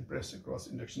voltages impressed across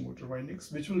induction motor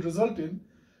windings which will result in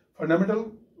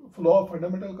flow of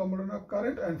fundamental component of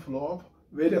current and flow of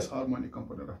various harmonic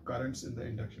component of currents in the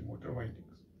induction motor windings.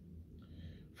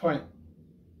 Fine.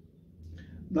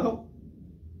 Now,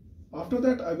 after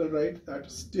that I will write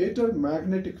that stator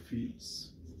magnetic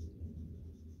fields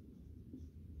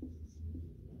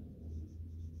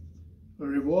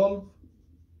revolve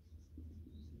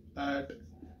at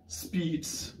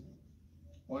speeds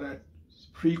or at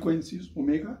frequencies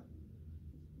omega,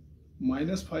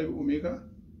 minus 5 omega,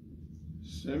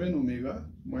 7 omega,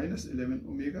 minus 11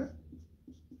 omega,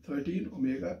 13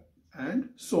 omega, and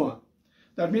so on.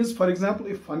 That means, for example,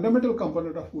 if fundamental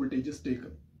component of voltage is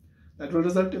taken, that will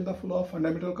result in the flow of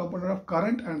fundamental component of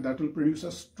current, and that will produce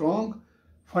a strong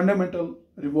fundamental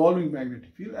revolving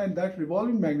magnetic field, and that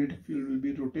revolving magnetic field will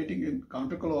be rotating in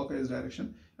counterclockwise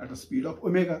direction at a speed of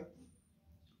omega,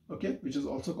 okay, which is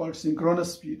also called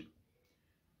synchronous speed.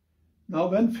 Now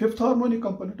when 5th harmonic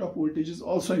component of voltage is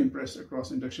also impressed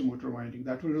across induction motor winding,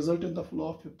 that will result in the flow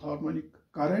of 5th harmonic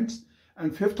currents,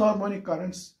 and 5th harmonic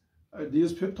currents,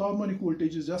 these 5th harmonic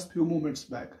voltages just few moments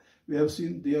back, we have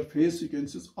seen their phase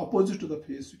sequences opposite to the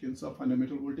phase sequence of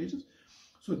fundamental voltages.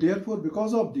 So therefore,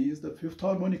 because of these, the 5th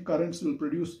harmonic currents will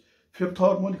produce 5th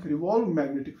harmonic revolving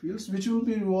magnetic fields which will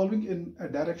be revolving in a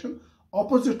direction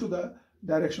opposite to the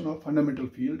direction of fundamental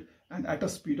field and at a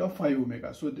speed of 5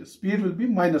 omega. So the speed will be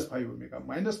minus 5 omega.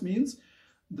 Minus means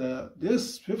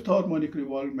this 5th harmonic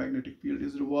revolving magnetic field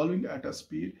is revolving at a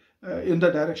speed in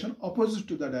the direction opposite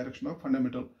to the direction of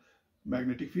fundamental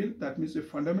magnetic field. That means if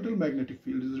fundamental magnetic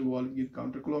field is revolving in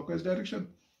counterclockwise direction,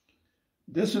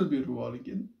 this will be revolving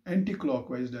in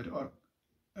anti-clockwise direction, or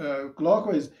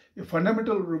clockwise. If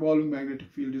fundamental revolving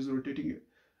magnetic field is rotating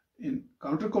in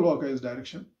counterclockwise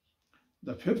direction,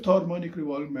 the 5th harmonic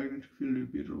revolving magnetic field will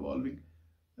be revolving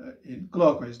in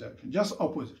clockwise direction, just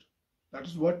opposite. That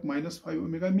is what minus 5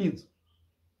 omega means.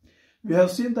 We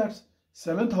have seen that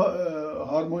 7th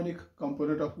harmonic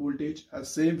component of voltage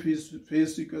has same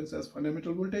phase sequence as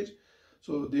fundamental voltage.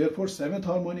 So therefore 7th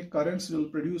harmonic currents will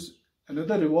produce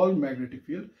another revolving magnetic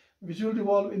field which will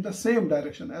revolve in the same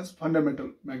direction as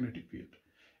fundamental magnetic field.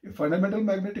 If fundamental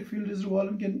magnetic field is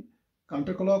revolving in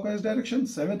counterclockwise direction,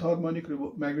 7th harmonic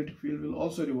magnetic field will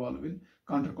also revolve in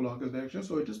counterclockwise direction,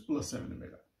 so it is plus 7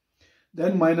 omega.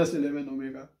 Then minus 11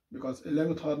 omega, because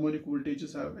 11th harmonic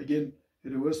voltages have again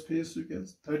reverse phase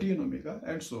sequence, 13 omega,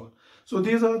 and so on. So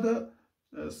these are the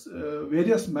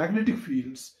various magnetic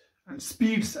fields and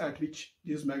speeds at which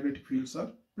these magnetic fields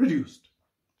are produced.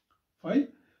 Fine.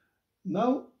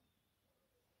 Now,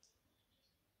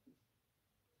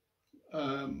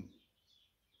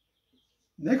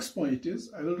 next point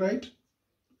is, I will write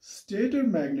stator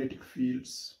magnetic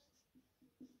fields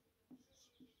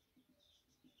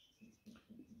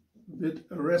with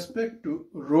respect to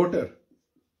rotor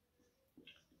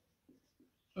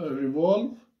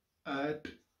revolve at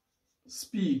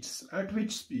speeds. At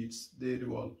which speeds they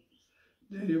revolve?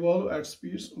 They revolve at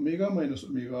speeds omega minus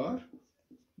omega r.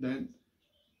 Then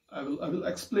I will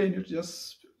explain it,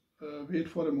 just wait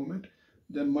for a moment.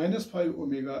 Then minus 5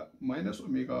 omega minus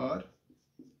omega r,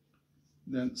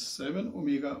 then 7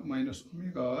 omega minus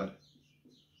omega r,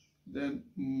 then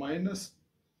minus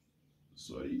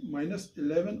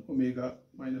 11 omega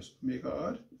minus omega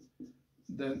r,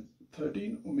 then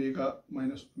 13 omega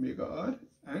minus omega r,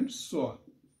 and so on.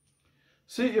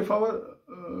 Say if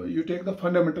you take the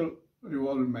fundamental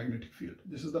revolving magnetic field.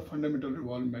 This is the fundamental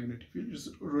revolving magnetic field. It is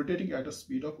rotating at a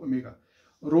speed of omega.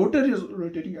 Rotor is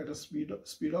rotating at a speed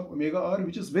of omega r,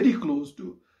 which is very close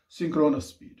to synchronous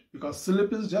speed, because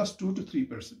slip is just 2 to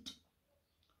 3%.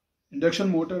 Induction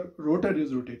motor rotor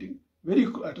is rotating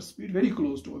at a speed very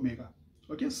close to omega.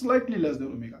 Okay, slightly less than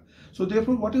omega. So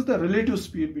therefore, what is the relative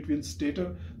speed between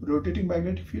stator rotating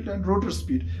magnetic field and rotor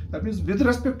speed? That means with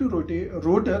respect to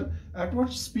rotor, at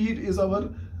what speed is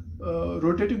our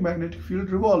rotating magnetic field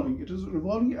revolving? It is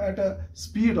revolving at a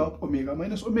speed of omega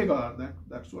minus omega r.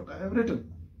 That's what I have written.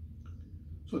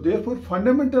 So therefore,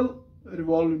 fundamental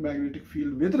revolving magnetic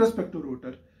field with respect to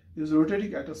rotor is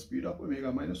rotating at a speed of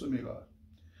omega minus omega r.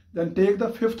 Then take the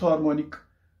 5th harmonic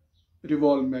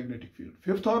revolving magnetic field.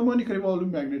 5th harmonic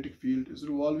revolving magnetic field is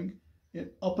revolving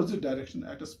in opposite direction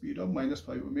at a speed of minus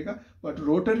 5 omega, but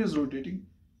rotor is rotating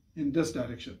in this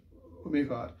direction,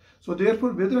 omega r. So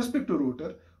therefore, with respect to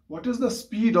rotor, what is the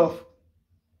speed of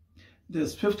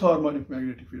this 5th harmonic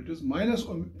magnetic field? It is minus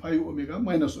 5 omega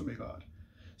minus omega r.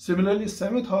 Similarly,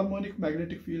 7th harmonic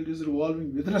magnetic field is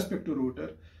revolving with respect to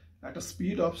rotor at a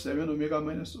speed of 7 omega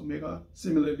minus omega r.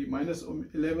 Similarly, minus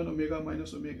 11 omega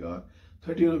minus omega r,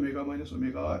 13 omega minus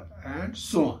omega r, and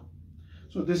so on.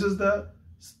 So this is the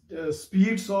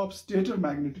speeds of stator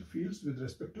magnetic fields with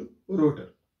respect to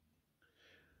rotor.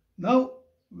 Now,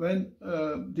 when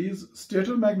these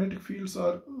stator magnetic fields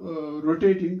are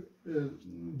rotating,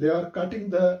 they are cutting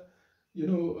the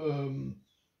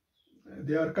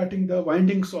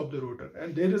windings of the rotor,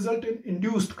 and they result in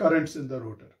induced currents in the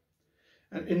rotor.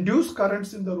 And induced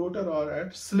currents in the rotor are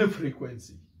at slip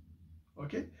frequency.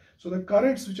 Okay, so the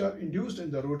currents which are induced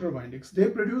in the rotor windings, they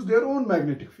produce their own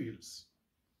magnetic fields.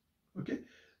 Okay,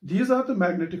 these are the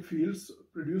magnetic fields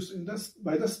produced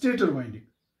by the stator winding.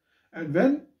 And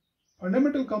when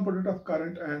fundamental component of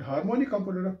current and harmonic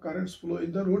component of currents flow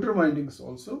in the rotor windings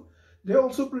also, they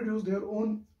also produce their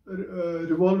own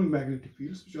revolving magnetic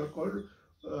fields, which are called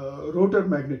rotor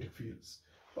magnetic fields.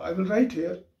 So I will write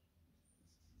here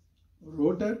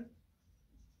rotor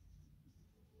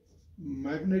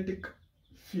magnetic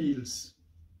fields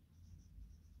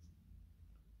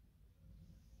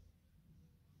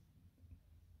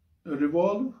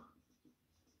revolve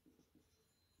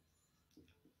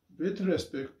with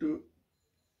respect to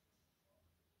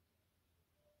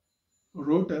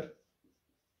rotor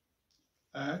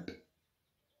at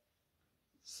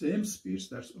same speeds,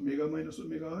 that's omega minus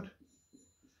omega r,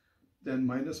 then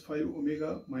minus 5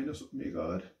 omega minus omega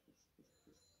r,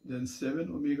 then 7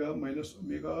 omega minus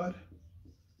omega r,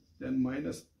 then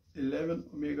minus 11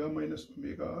 omega minus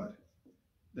omega r,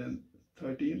 then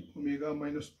 13 omega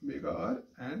minus omega r,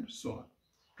 and so on.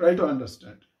 Try to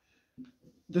understand.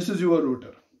 This is your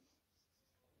rotor.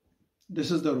 This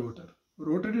is the rotor.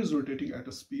 Rotor is rotating at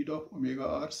a speed of omega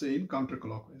r, say in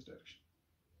counterclockwise direction.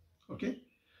 Okay.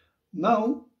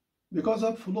 Now, because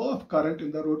of flow of current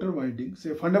in the rotor winding,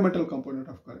 say fundamental component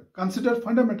of current, consider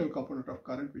fundamental component of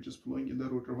current which is flowing in the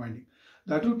rotor winding,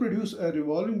 that will produce a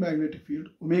revolving magnetic field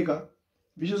omega,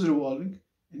 which is revolving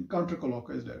in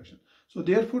counterclockwise direction. So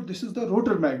therefore, this is the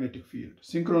rotor magnetic field,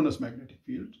 synchronous magnetic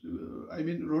field.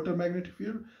 Rotor magnetic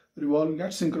field revolving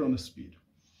at synchronous speed.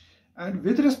 And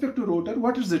with respect to rotor,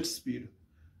 what is its speed?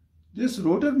 This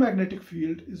rotor magnetic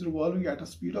field is revolving at a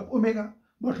speed of omega.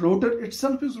 but rotor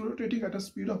itself is rotating at a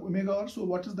speed of omega r. So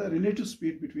what is the relative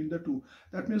speed between the two?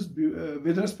 That means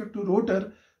with respect to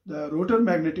rotor, the rotor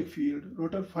magnetic field,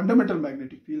 rotor fundamental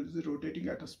magnetic field is rotating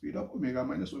at a speed of omega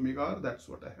minus omega r. That's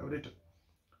what I have written.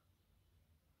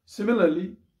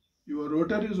 Similarly, your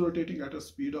rotor is rotating at a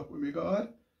speed of omega r,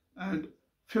 and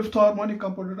fifth harmonic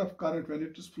component of current, when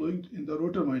it is flowing in the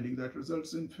rotor winding, that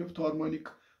results in fifth harmonic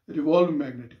revolving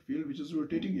magnetic field, which is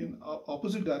rotating in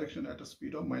opposite direction at a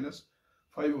speed of minus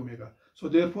 5 omega. So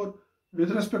therefore,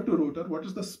 with respect to rotor, what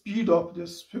is the speed of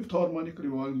this fifth harmonic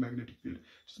revolving magnetic field?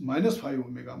 It's minus 5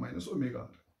 omega minus omega r.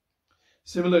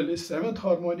 Similarly, seventh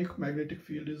harmonic magnetic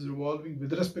field is revolving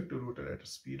with respect to rotor at a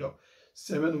speed of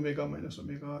 7 omega minus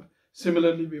omega r.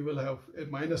 Similarly, we will have a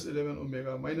minus 11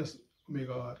 omega minus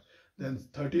omega r, then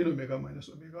 13 omega minus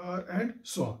omega r, and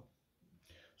so on.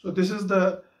 So this is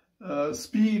the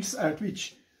speeds at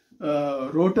which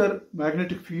rotor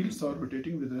magnetic fields are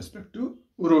rotating with respect to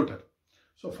rotor.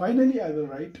 So finally, I will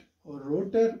write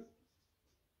rotor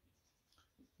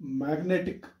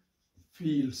magnetic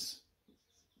fields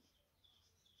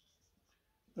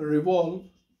revolve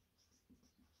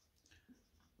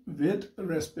with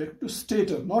respect to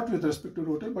stator, not with respect to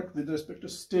rotor, but with respect to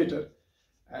stator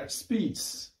at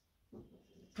speeds.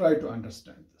 Try to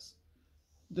understand this.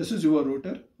 This is your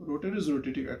rotor. Rotor is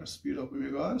rotating at a speed of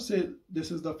omega r. Say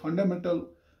this is the fundamental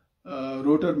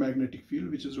rotor magnetic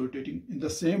field, which is rotating in the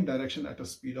same direction at a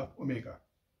speed of omega.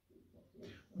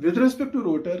 With respect to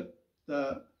rotor,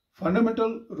 the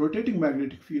fundamental rotating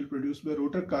magnetic field produced by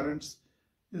rotor currents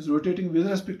is rotating with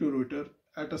respect to rotor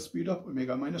at a speed of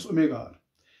omega minus omega r.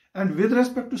 And with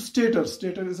respect to stator,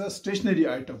 stator is a stationary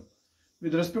item.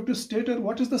 With respect to stator,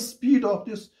 what is the speed of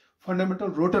this fundamental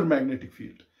rotor magnetic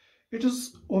field? It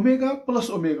is omega plus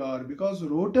omega r, because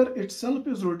rotor itself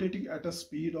is rotating at a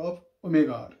speed of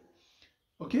omega r.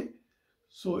 Okay,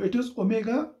 so it is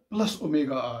omega plus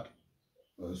omega r.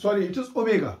 Sorry, it is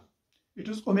omega. It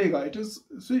is omega. It is,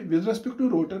 see, with respect to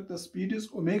rotor, the speed is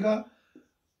omega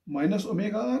minus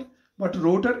omega r, but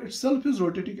rotor itself is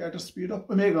rotating at a speed of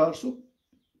omega r. So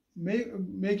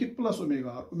make it plus omega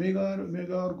r.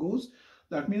 Omega r goes.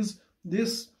 That means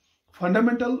this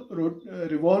fundamental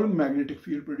revolving magnetic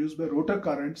field produced by rotor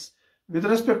currents, with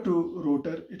respect to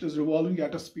rotor, it is revolving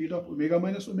at a speed of omega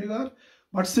minus omega r.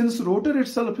 But since rotor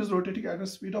itself is rotating at a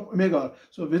speed of omega r,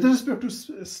 so with respect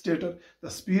to stator, the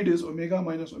speed is omega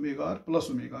minus omega r plus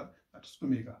omega r, that is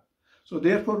omega. So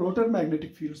therefore, rotor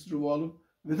magnetic fields revolve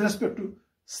with respect to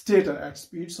stator at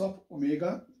speeds of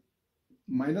omega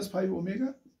minus 5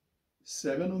 omega,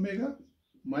 7 omega,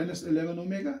 minus 11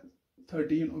 omega,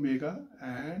 13 omega,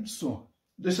 and so on.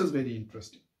 This is very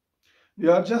interesting. We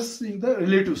are just seeing the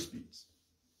relative speeds.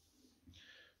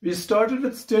 We started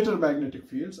with stator magnetic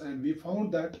fields, and we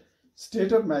found that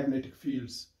stator magnetic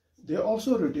fields, they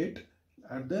also rotate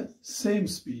at the same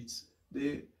speeds.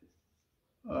 They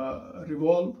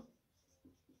revolve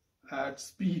at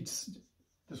speeds.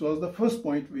 This was the first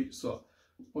point we saw.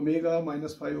 Omega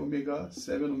minus 5 omega,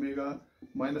 7 omega,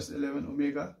 minus 11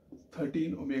 omega,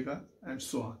 13 omega, and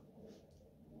so on.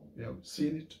 We have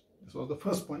seen it. This was the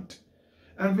first point.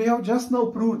 And we have just now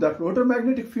proved that rotor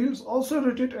magnetic fields also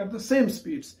rotate at the same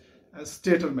speeds as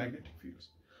stator magnetic fields.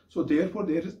 So therefore,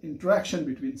 there is interaction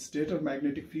between stator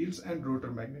magnetic fields and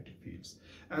rotor magnetic fields.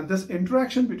 And this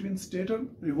interaction between stator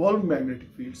revolving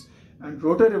magnetic fields and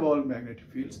rotor revolving magnetic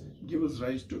fields gives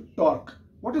rise to torque.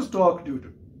 What is torque due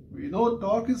to? We know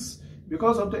torque is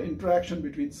because of the interaction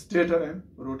between stator and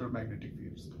rotor magnetic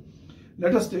fields.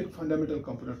 Let us take fundamental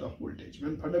component of voltage.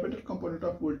 When fundamental component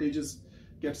of voltages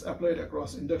gets applied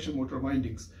across induction motor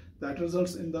windings, that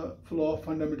results in the flow of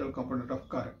fundamental component of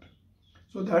current.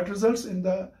 So that results in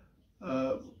the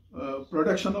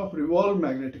production of revolving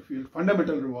magnetic field,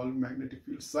 fundamental revolving magnetic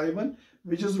field psi1,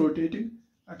 which is rotating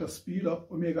at a speed of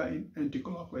omega in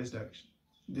anti-clockwise direction.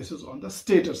 This is on the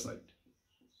stator side.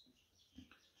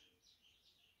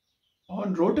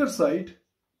 On rotor side,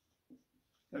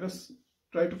 let us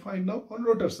try to find now on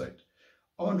rotor side.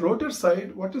 On rotor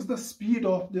side, what is the speed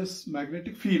of this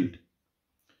magnetic field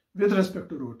with respect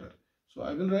to rotor? So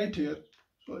I will write here.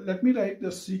 So let me write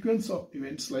the sequence of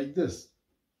events like this.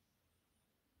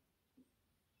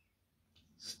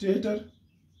 Stator,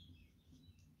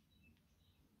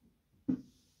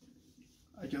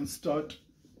 I can start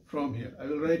from here. I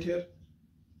will write here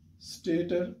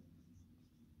stator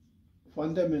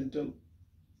fundamental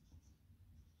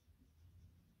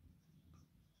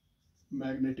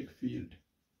magnetic field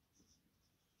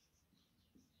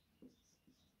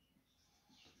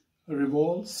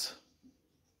revolves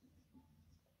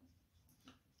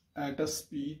at a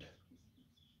speed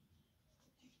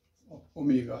of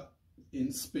omega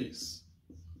in space.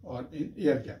 or in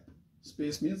air gap.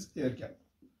 Space means air gap.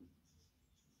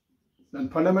 Then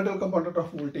fundamental component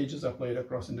of voltage is applied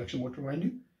across induction motor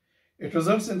winding. It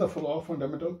results in the flow of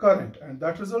fundamental current, and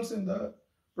that results in the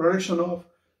production of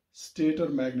stator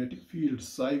magnetic field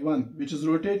psi1, which is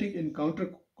rotating in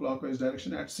counterclockwise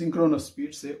direction at synchronous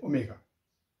speed, say omega.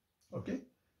 Okay.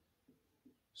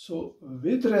 So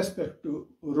with respect to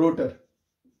rotor,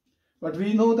 but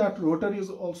we know that rotor is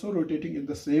also rotating in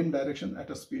the same direction at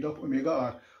a speed of omega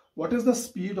r. What is the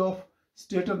speed of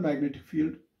stator magnetic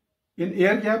field? In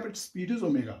air gap, its speed is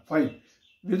omega. Fine.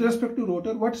 With respect to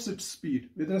rotor, what is its speed?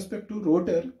 With respect to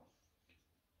rotor,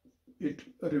 it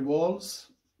revolves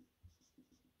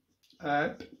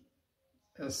at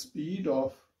a speed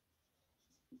of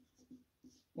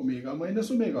omega minus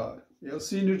omega r. We have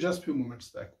seen it just a few moments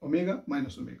back. Omega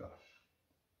minus omega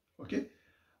r. Okay.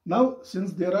 Now,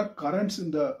 since there are currents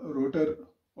in the rotor,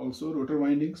 also rotor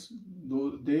windings,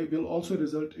 though they will also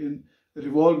result in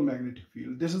revolved magnetic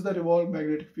field. This is the revolved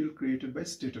magnetic field created by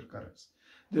stator currents.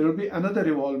 There will be another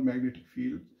revolved magnetic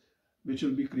field which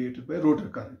will be created by rotor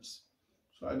currents.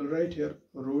 So I will write here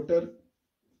rotor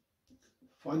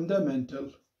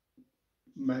fundamental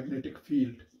magnetic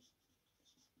field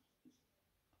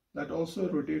that also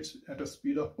rotates at a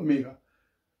speed of omega.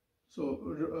 So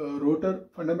rotor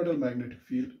fundamental magnetic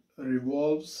field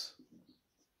revolves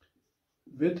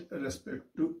with respect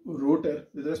to rotor.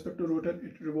 With respect to rotor,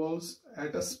 it revolves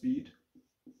at a speed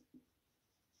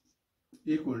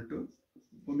equal to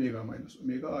omega minus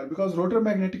omega r, because rotor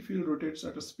magnetic field rotates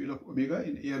at a speed of omega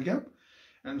in air gap,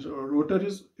 and so rotor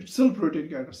is itself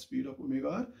rotating at a speed of omega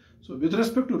r. So with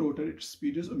respect to rotor, its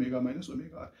speed is omega minus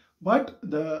omega r. But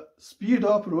the speed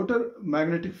of rotor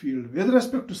magnetic field with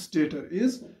respect to stator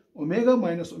is omega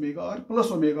minus omega r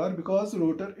plus omega r, because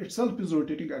rotor itself is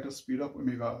rotating at a speed of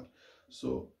omega r.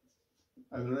 So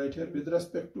I will write here with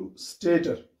respect to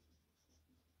stator,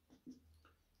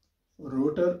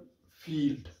 rotor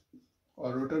field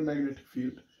or rotor magnetic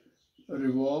field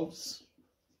revolves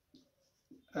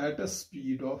at a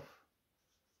speed of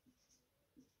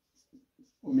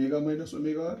omega minus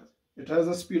omega r. It has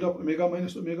a speed of omega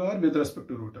minus omega r with respect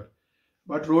to rotor.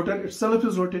 But rotor itself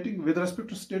is rotating with respect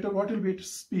to stator. What will be its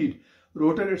speed?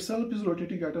 Rotor itself is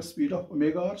rotating at a speed of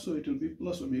omega r, so it will be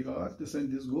plus omega r. This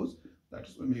and this goes, that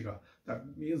is omega. That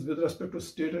means with respect to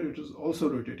stator, it is also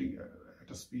rotating at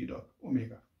a speed of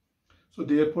omega. So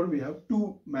therefore, we have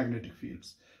two magnetic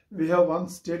fields. We have one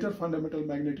stator fundamental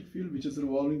magnetic field which is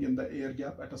revolving in the air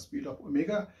gap at a speed of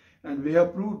omega, and we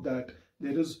have proved that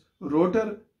there is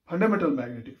rotor fundamental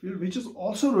magnetic field which is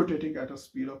also rotating at a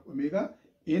speed of omega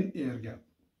in air gap.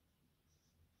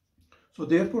 So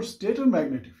therefore, stator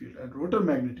magnetic field and rotor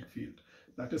magnetic field,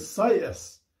 that is psi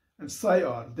s and psi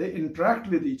r, they interact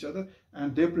with each other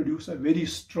and they produce a very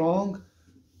strong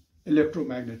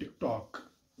electromagnetic torque.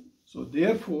 So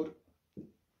therefore,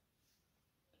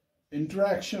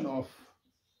 interaction of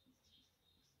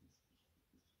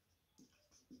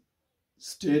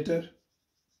stator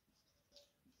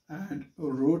and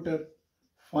rotor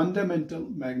fundamental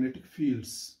magnetic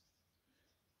fields,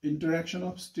 interaction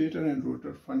of stator and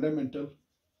rotor fundamental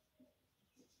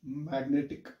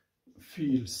magnetic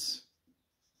fields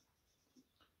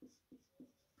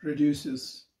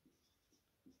produces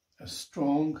a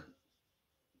strong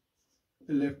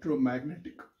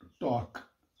electromagnetic torque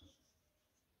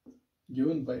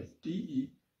given by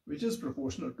Te, which is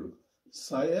proportional to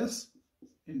psi s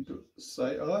into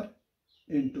psi r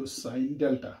into sine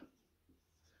delta,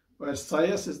 where psi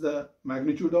s is the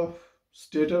magnitude of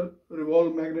stator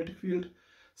revolved magnetic field,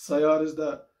 psi r is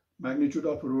the magnitude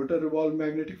of rotor revolved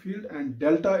magnetic field, and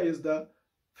delta is the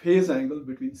phase angle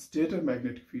between stator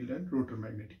magnetic field and rotor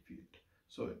magnetic field.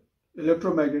 So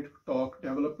electromagnetic torque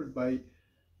developed by,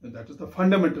 and that is the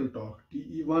fundamental torque,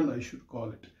 Te1 I should call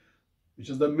it, which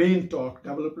is the main torque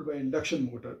developed by induction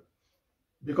motor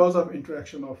because of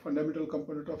interaction of fundamental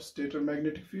component of stator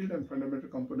magnetic field and fundamental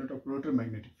component of rotor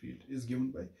magnetic field, is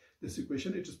given by this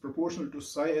equation. It is proportional to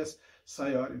psi s,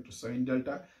 psi r into sine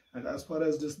delta, and as far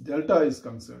as this delta is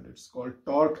concerned, it's called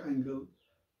torque angle.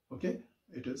 Okay,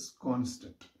 it is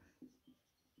constant.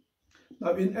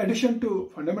 Now, in addition to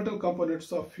fundamental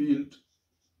components of field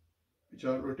which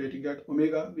are rotating at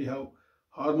omega, we have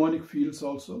harmonic fields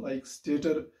also, like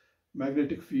stator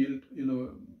magnetic field,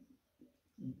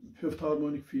 fifth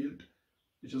harmonic field,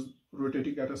 which is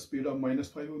rotating at a speed of minus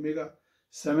 5 omega.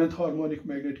 Seventh harmonic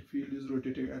magnetic field is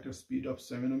rotating at a speed of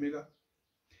 7 omega.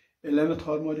 11th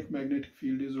harmonic magnetic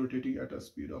field is rotating at a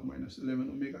speed of minus 11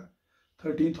 omega.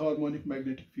 13th harmonic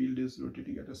magnetic field is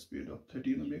rotating at a speed of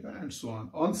 13 omega, and so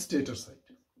on stator side.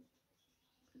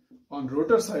 On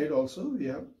rotor side also, we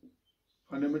have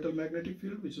fundamental magnetic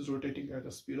field, which is rotating at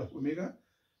a speed of omega,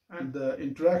 and the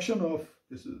interaction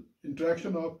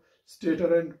of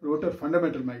stator and rotor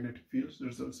fundamental magnetic fields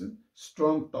results in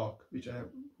strong torque,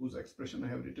 whose expression I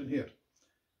have written here.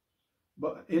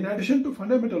 But in addition to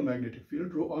fundamental magnetic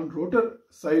field, on rotor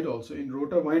side also, in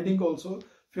rotor winding also,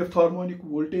 fifth harmonic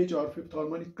voltage or fifth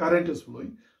harmonic current is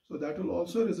flowing. So that will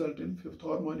also result in fifth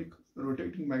harmonic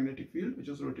rotating magnetic field, which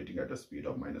is rotating at a speed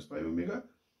of -5 omega.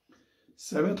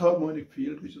 Seventh harmonic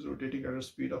field, which is rotating at a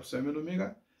speed of 7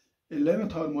 omega.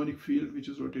 11th harmonic field, which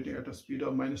is rotating at a speed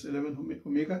of -11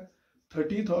 omega.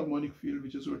 13th harmonic field,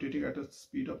 which is rotating at a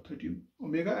speed of 13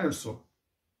 omega, and so on.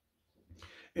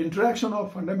 Interaction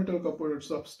of fundamental components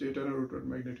of stator and rotor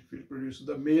magnetic field produces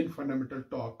the main fundamental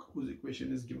torque, whose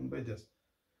equation is given by this.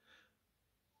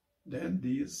 Then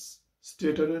these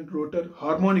stator and rotor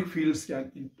harmonic fields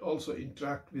can also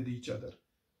interact with each other,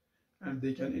 and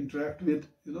they can interact with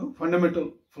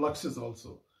fundamental fluxes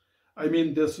also. I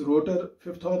mean, this rotor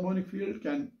fifth harmonic field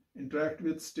can interact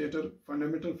with stator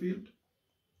fundamental field,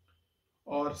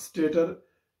 or stator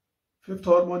fifth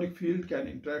harmonic field can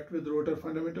interact with rotor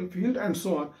fundamental field, and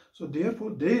so on. So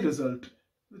therefore they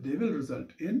will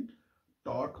result in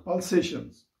torque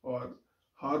pulsations or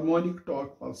harmonic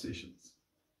torque pulsations.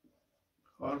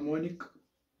 Harmonic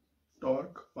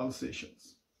torque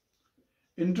pulsations.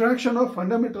 Interaction of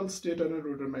fundamental stator and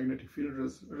rotor magnetic field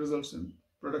results in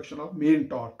production of main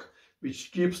torque,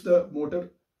 which keeps the motor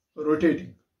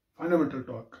rotating, fundamental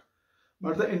torque.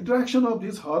 But the interaction of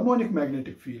these harmonic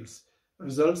magnetic fields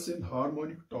results in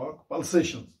harmonic torque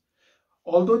pulsations.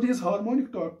 Although these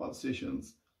harmonic torque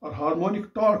pulsations or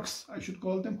harmonic torques, I should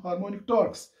call them harmonic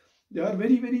torques, they are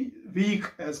very, very weak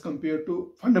as compared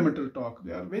to fundamental torque.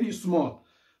 They are very small,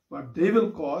 but they will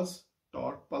cause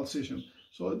torque pulsation.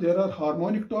 So there are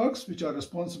harmonic torques which are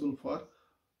responsible for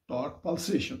torque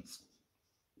pulsations.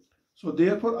 So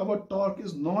therefore our torque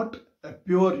is not a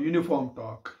pure uniform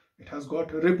torque. It has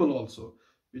got a ripple also,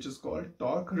 which is called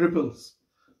torque ripples.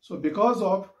 So because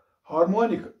of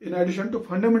harmonic, in addition to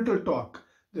fundamental torque,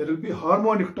 there will be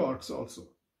harmonic torques also,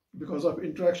 because of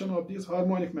interaction of these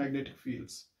harmonic magnetic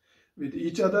fields with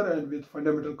each other and with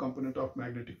fundamental component of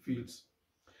magnetic fields.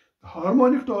 The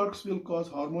harmonic torques will cause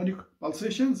harmonic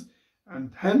pulsations,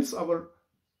 and hence our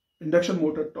induction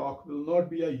motor torque will not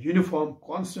be a uniform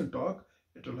constant torque.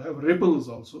 It will have ripples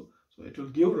also. So it will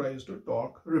give rise to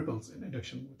torque ripples in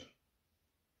induction motor.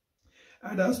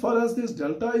 And as far as this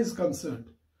delta is concerned,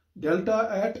 delta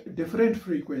at different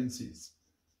frequencies.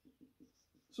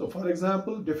 So for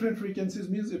example, different frequencies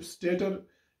means if stator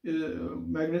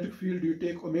magnetic field you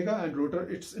take omega, and rotor,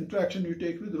 its interaction you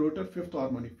take with rotor fifth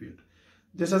harmonic field.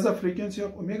 This has a frequency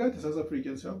of omega, this has a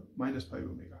frequency of -5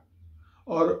 omega.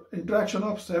 Or interaction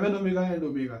of 7 omega and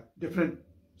omega, different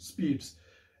speeds.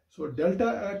 So delta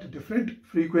at different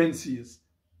frequencies,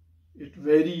 it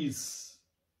varies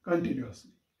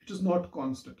continuously. It is not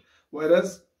constant.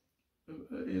 Whereas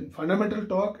in fundamental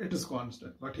torque, it is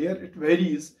constant. But here it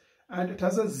varies, and it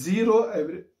has a zero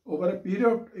average. Over a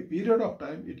period of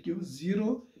time, it gives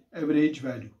zero average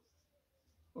value.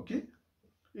 Okay?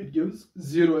 It gives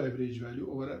zero average value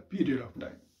over a period of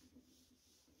time.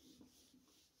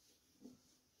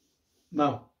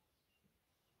 Now,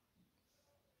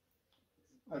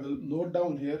 I will note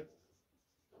down here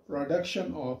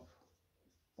production of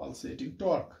pulsating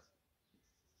torque.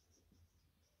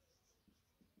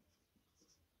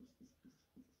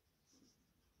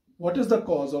 What is the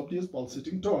cause of these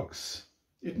pulsating torques?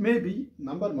 It may be,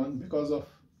 number one, because of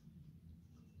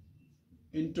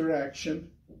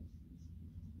interaction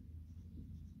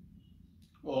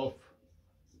of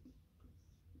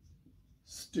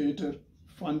stator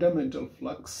fundamental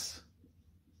flux,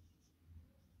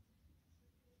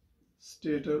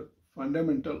 stator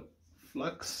fundamental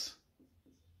flux,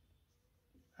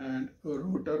 and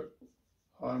rotor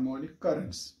harmonic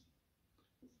currents.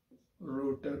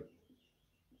 Rotor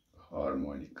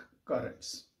harmonic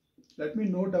currents. Let me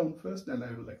note down first, then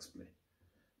I will explain.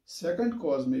 Second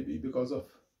cause may be because of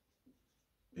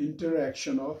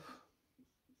interaction of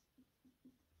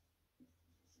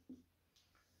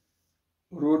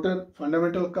rotor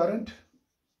fundamental current,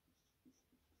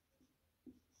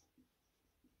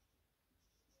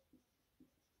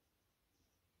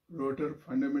 rotor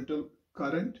fundamental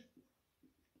current,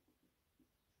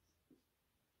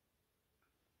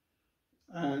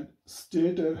 and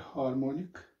stator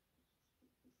harmonic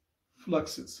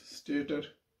fluxes.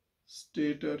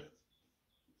 Stator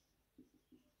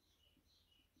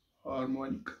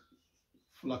harmonic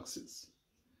fluxes.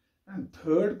 And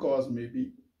third cause may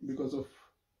be because of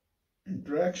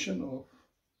interaction of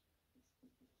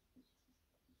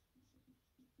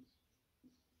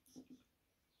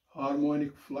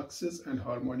harmonic fluxes and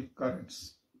harmonic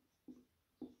currents.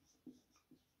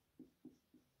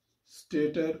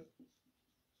 Stator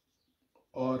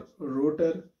or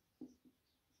rotor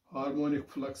harmonic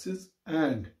fluxes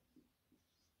and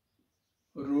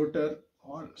rotor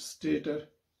or stator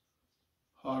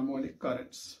harmonic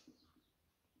currents.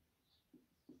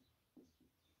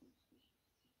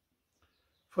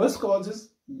 First cause is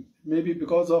maybe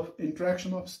because of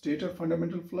interaction of stator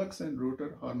fundamental flux and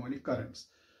rotor harmonic currents.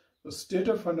 The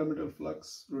stator fundamental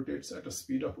flux rotates at a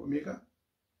speed of omega.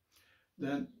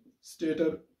 Then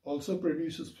stator also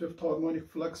produces fifth harmonic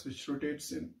flux, which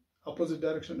rotates in opposite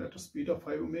direction at a speed of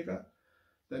 5 omega.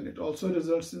 Then it also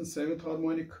results in seventh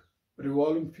harmonic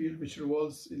revolving field, which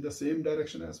revolves in the same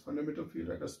direction as fundamental field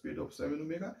at a speed of 7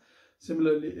 omega.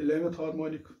 Similarly, 11th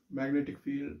harmonic magnetic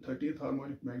field, 13th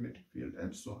harmonic magnetic field,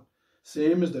 and so on.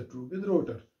 Same is the true with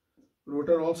rotor.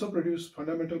 Rotor also produces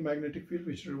fundamental magnetic field,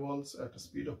 which revolves at a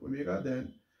speed of omega.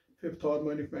 Then 5th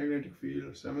harmonic magnetic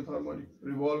field, 7th harmonic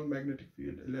revolving magnetic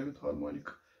field, 11th harmonic,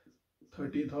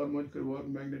 13th harmonic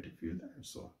revolving magnetic field, and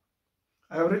so on.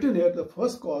 I have written here the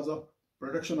first cause of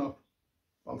production of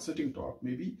pulsating torque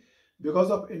may be because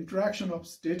of interaction of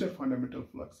stator fundamental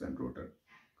flux and rotor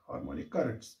harmonic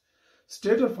currents.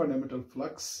 Stator fundamental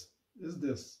flux is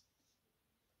this.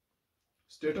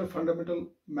 Stator fundamental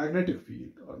magnetic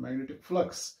field or magnetic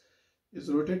flux is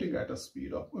rotating at a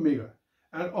speed of omega.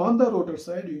 And on the rotor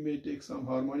side, you may take some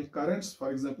harmonic currents.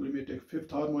 For example, you may take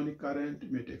fifth harmonic current, you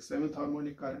may take seventh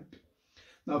harmonic current.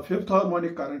 Now, fifth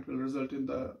harmonic current will result in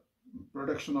the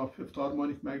production of fifth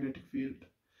harmonic magnetic field.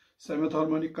 Seventh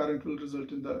harmonic current will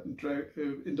result in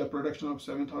the production of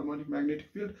seventh harmonic magnetic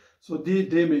field. So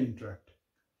they may interact.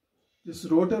 This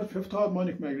rotor fifth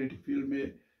harmonic magnetic field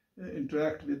may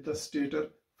interact with the stator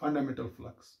fundamental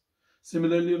flux.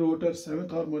 Similarly, rotor seventh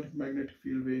harmonic magnetic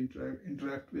field may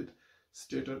interact with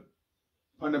stator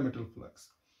fundamental flux.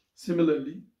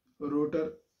 Similarly,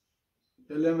 rotor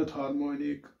 11th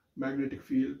harmonic magnetic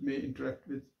field may interact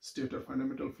with stator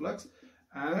fundamental flux,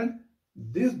 and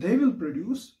they will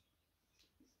produce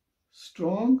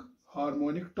strong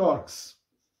harmonic torques.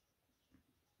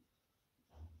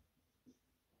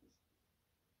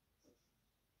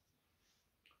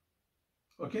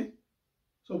 Okay,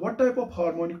 so what type of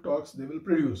harmonic torques they will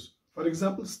produce? For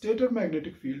example, stator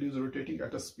magnetic field is rotating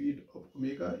at a speed of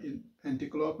omega in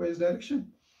anticlockwise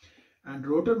direction, and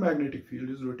rotor magnetic field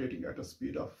is rotating at a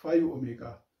speed of 5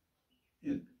 omega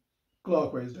in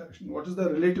clockwise direction. What is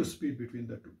the relative speed between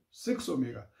the two? 6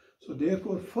 omega. So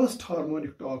therefore, first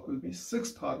harmonic torque will be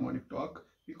sixth harmonic torque.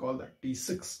 We call that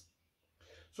T6.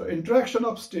 So interaction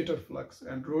of stator flux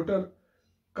and rotor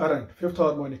current, fifth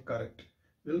harmonic current,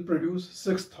 will produce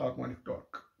sixth harmonic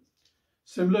torque.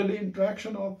 Similarly,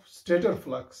 interaction of stator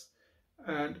flux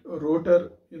and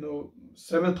rotor,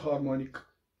 seventh harmonic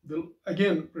will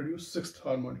again produce sixth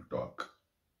harmonic torque,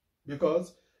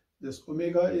 because this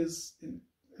omega is in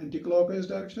anticlockwise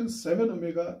direction, 7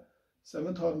 omega,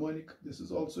 seventh harmonic, this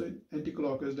is also in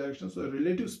anticlockwise direction. So the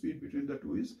relative speed between the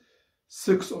two is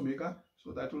 6 omega.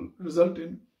 So that will result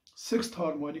in sixth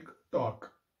harmonic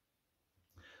torque.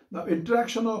 Now,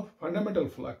 interaction of fundamental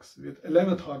flux with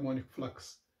 11th harmonic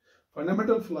flux.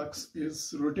 Fundamental flux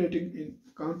is rotating in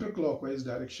counterclockwise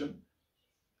direction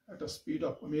at a speed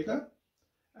of omega,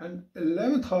 and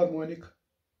 11th harmonic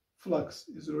flux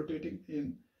is rotating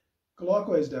in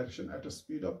clockwise direction at a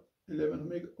speed of 11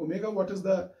 omega. Omega, what is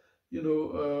the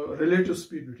relative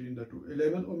speed between the two?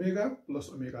 11 omega plus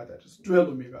omega, that is 12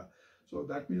 omega. So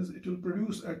that means it will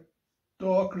produce a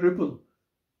torque ripple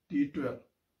T12.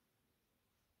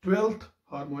 12th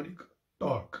harmonic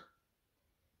torque.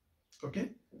 Okay.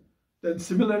 Then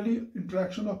similarly,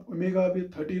 interaction of omega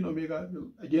with 13 omega will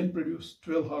again produce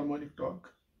 12 harmonic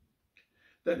torque.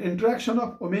 Then interaction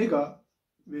of omega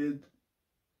with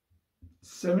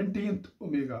 17th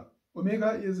omega.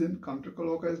 Omega is in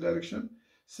counterclockwise direction.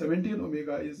 17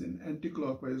 omega is in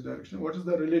anticlockwise direction. What is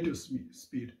the relative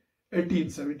speed? 18.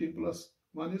 17 plus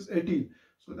 1 is 18.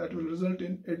 So that will result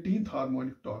in 18th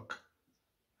harmonic torque,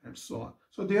 and so on.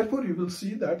 So therefore, you will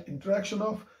see that interaction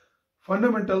of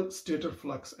fundamental stator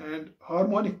flux and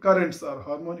harmonic currents or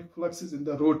harmonic fluxes in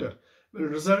the rotor will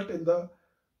result in the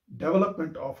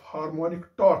development of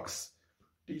harmonic torques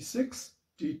T6,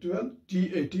 T12,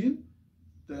 T18.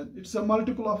 Then it's a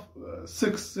multiple of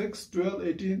 6, 12,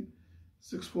 18,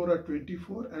 6, 4 are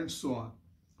 24, and so on.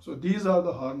 So these are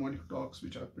the harmonic torques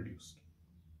which are produced.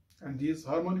 And these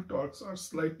harmonic torques are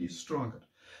slightly stronger.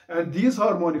 And these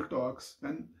harmonic torques,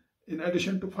 and in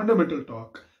addition to fundamental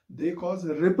torque, they cause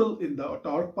a ripple in the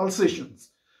torque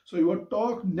pulsations. So your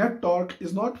net torque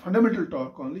is not fundamental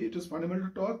torque only, it is fundamental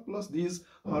torque plus these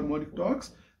harmonic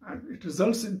torques. and it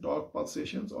results in torque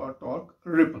pulsations or torque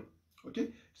ripple.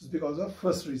 Okay, it's because of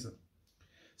first reason.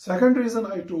 Second reason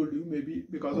I told you may be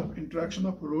because of interaction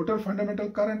of rotor fundamental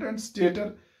current and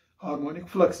stator harmonic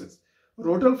fluxes.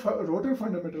 Rotor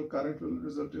fundamental current will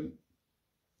result in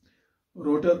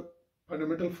rotor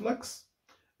fundamental flux,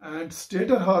 and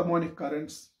stator harmonic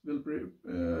currents will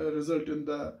result in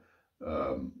the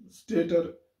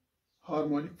stator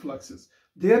harmonic fluxes.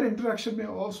 Their interaction may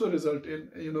also result in,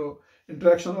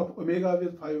 interaction of omega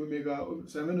with 5 omega,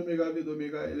 7 omega with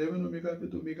omega, 11 omega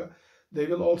with omega. They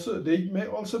may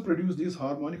also produce these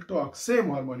harmonic torques, same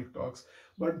harmonic torques,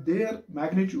 but their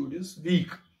magnitude is weak.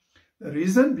 The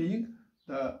reason being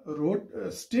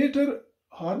the stator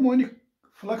harmonic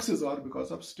fluxes are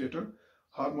because of stator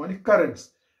harmonic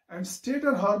currents, and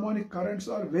stator harmonic currents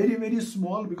are very, very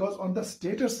small because on the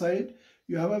stator side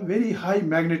you have a very high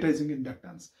magnetizing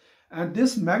inductance, and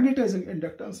this magnetizing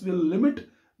inductance will limit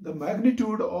the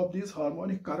magnitude of these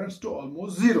harmonic currents to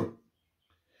almost zero.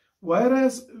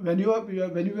 Whereas when you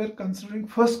were considering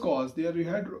first cause, there you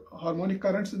had harmonic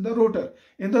currents in the rotor.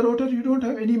 In the rotor you don't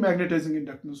have any magnetizing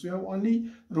inductance, you have only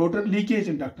rotor leakage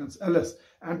inductance, LS,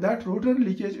 and that rotor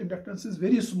leakage inductance is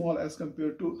very small as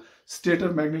compared to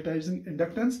stator magnetizing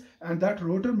inductance, and that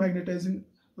rotor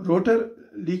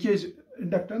leakage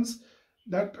inductance,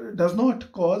 that does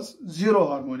not cause zero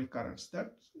harmonic currents.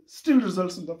 That still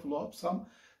results in the flow of some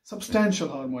substantial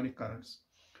harmonic currents.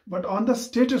 But on the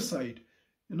stator side,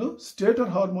 stator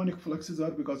harmonic fluxes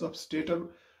are because of stator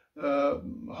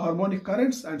harmonic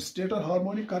currents, and stator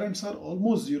harmonic currents are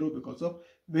almost zero because of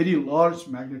very large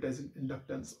magnetizing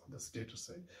inductance on the stator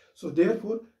side. So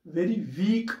therefore, very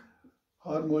weak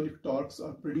harmonic torques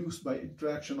are produced by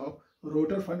interaction of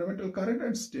rotor fundamental current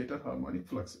and stator harmonic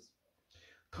fluxes.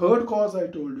 Third cause I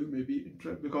told you may be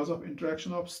because of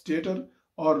interaction of stator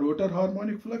or rotor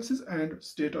harmonic fluxes and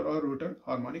stator or rotor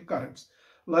harmonic currents.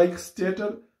 Like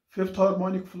stator fifth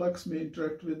harmonic flux may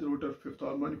interact with rotor fifth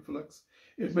harmonic flux.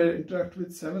 It may interact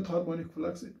with seventh harmonic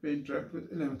flux. It may interact with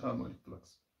 11th harmonic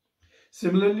flux.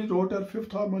 Similarly, rotor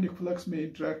fifth harmonic flux may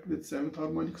interact with seventh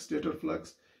harmonic stator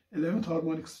flux, 11th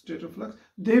harmonic stator flux.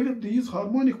 These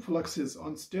harmonic fluxes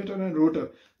on stator and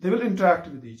rotor, they will interact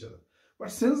with each other.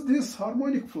 But since these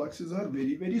harmonic fluxes are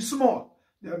very, very small,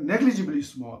 they are negligibly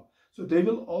small, so they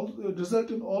will all result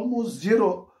in almost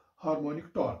zero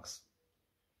harmonic torques.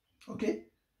 Okay.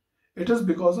 It is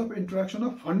because of interaction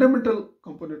of fundamental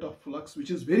component of flux, which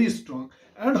is very strong,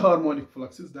 and harmonic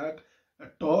fluxes that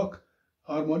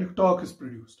harmonic torque is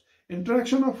produced.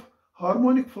 Interaction of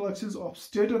harmonic fluxes of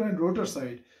stator and rotor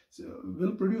side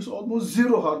will produce almost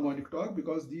zero harmonic torque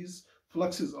because these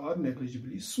fluxes are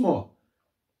negligibly small.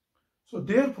 So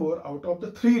therefore, out of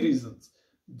the three reasons,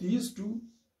 these two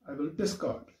I will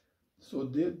discard. So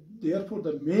therefore,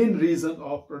 the main reason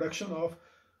of production of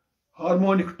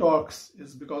harmonic torques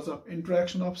is because of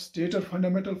interaction of stator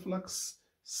fundamental flux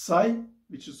psi,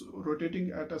 which is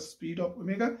rotating at a speed of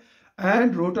omega,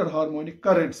 and rotor harmonic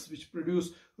currents, which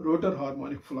produce rotor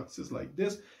harmonic fluxes like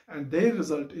this, and they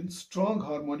result in strong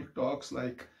harmonic torques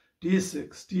like T6,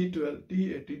 T12,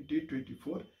 T18,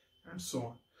 T24, and so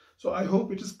on. So I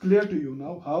hope it is clear to you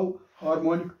now how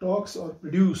harmonic torques are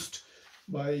produced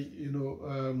by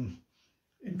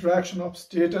interaction of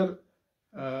stator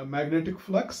magnetic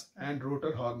flux and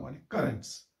rotor harmonic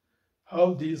currents,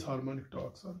 how these harmonic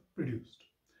torques are produced.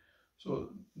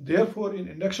 So therefore, in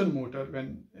induction motor,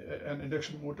 when an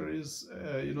induction motor is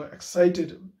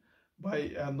excited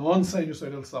by a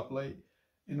non-sinusoidal supply,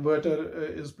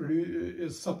 inverter is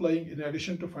supplying, in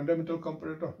addition to fundamental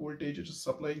component of voltage, it is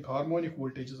supplying harmonic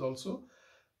voltages also,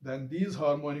 then these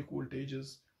harmonic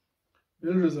voltages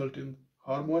will result in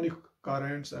harmonic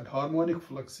currents and harmonic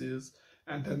fluxes,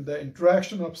 and then the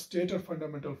interaction of stator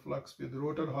fundamental flux with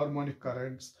rotor harmonic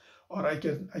currents, or I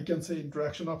can say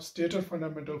interaction of stator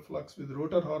fundamental flux with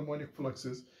rotor harmonic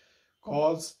fluxes,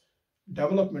 cause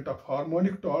development of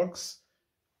harmonic torques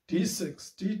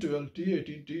T6, T12,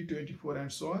 T18, T24,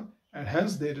 and so on, and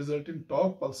hence they result in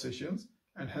torque pulsations,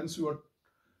 and hence your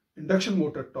induction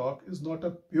motor torque is not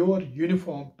a pure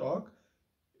uniform torque,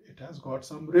 it has got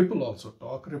some ripple also,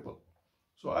 torque ripple.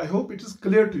 So I hope it is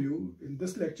clear to you. In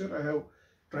this lecture I have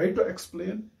tried to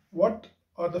explain what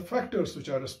are the factors which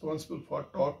are responsible for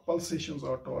torque pulsations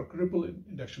or torque ripple in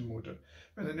induction motor.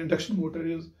 When an induction motor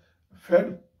is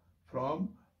fed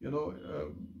from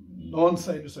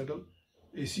non-sinusoidal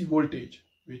AC voltage,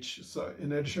 which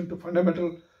in addition to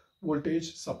fundamental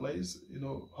voltage supplies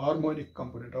harmonic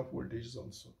component of voltages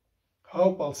also,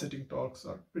 how pulsating torques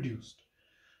are produced.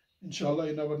 Inshallah,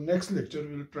 in our next lecture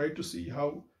we will try to see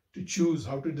how to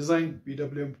design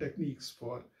PWM techniques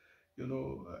for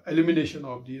elimination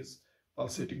of these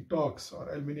pulsating torques or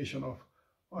elimination of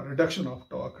or reduction of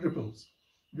torque ripples.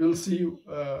 We'll see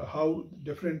how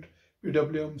different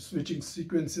PWM switching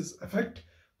sequences affect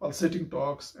pulsating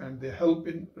torques, and they help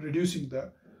in reducing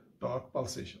the torque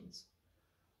pulsations.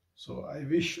 So I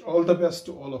wish all the best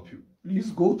to all of you.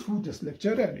 Please go through this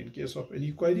lecture, and in case of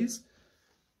any queries,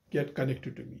 get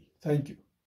connected to me. Thank you.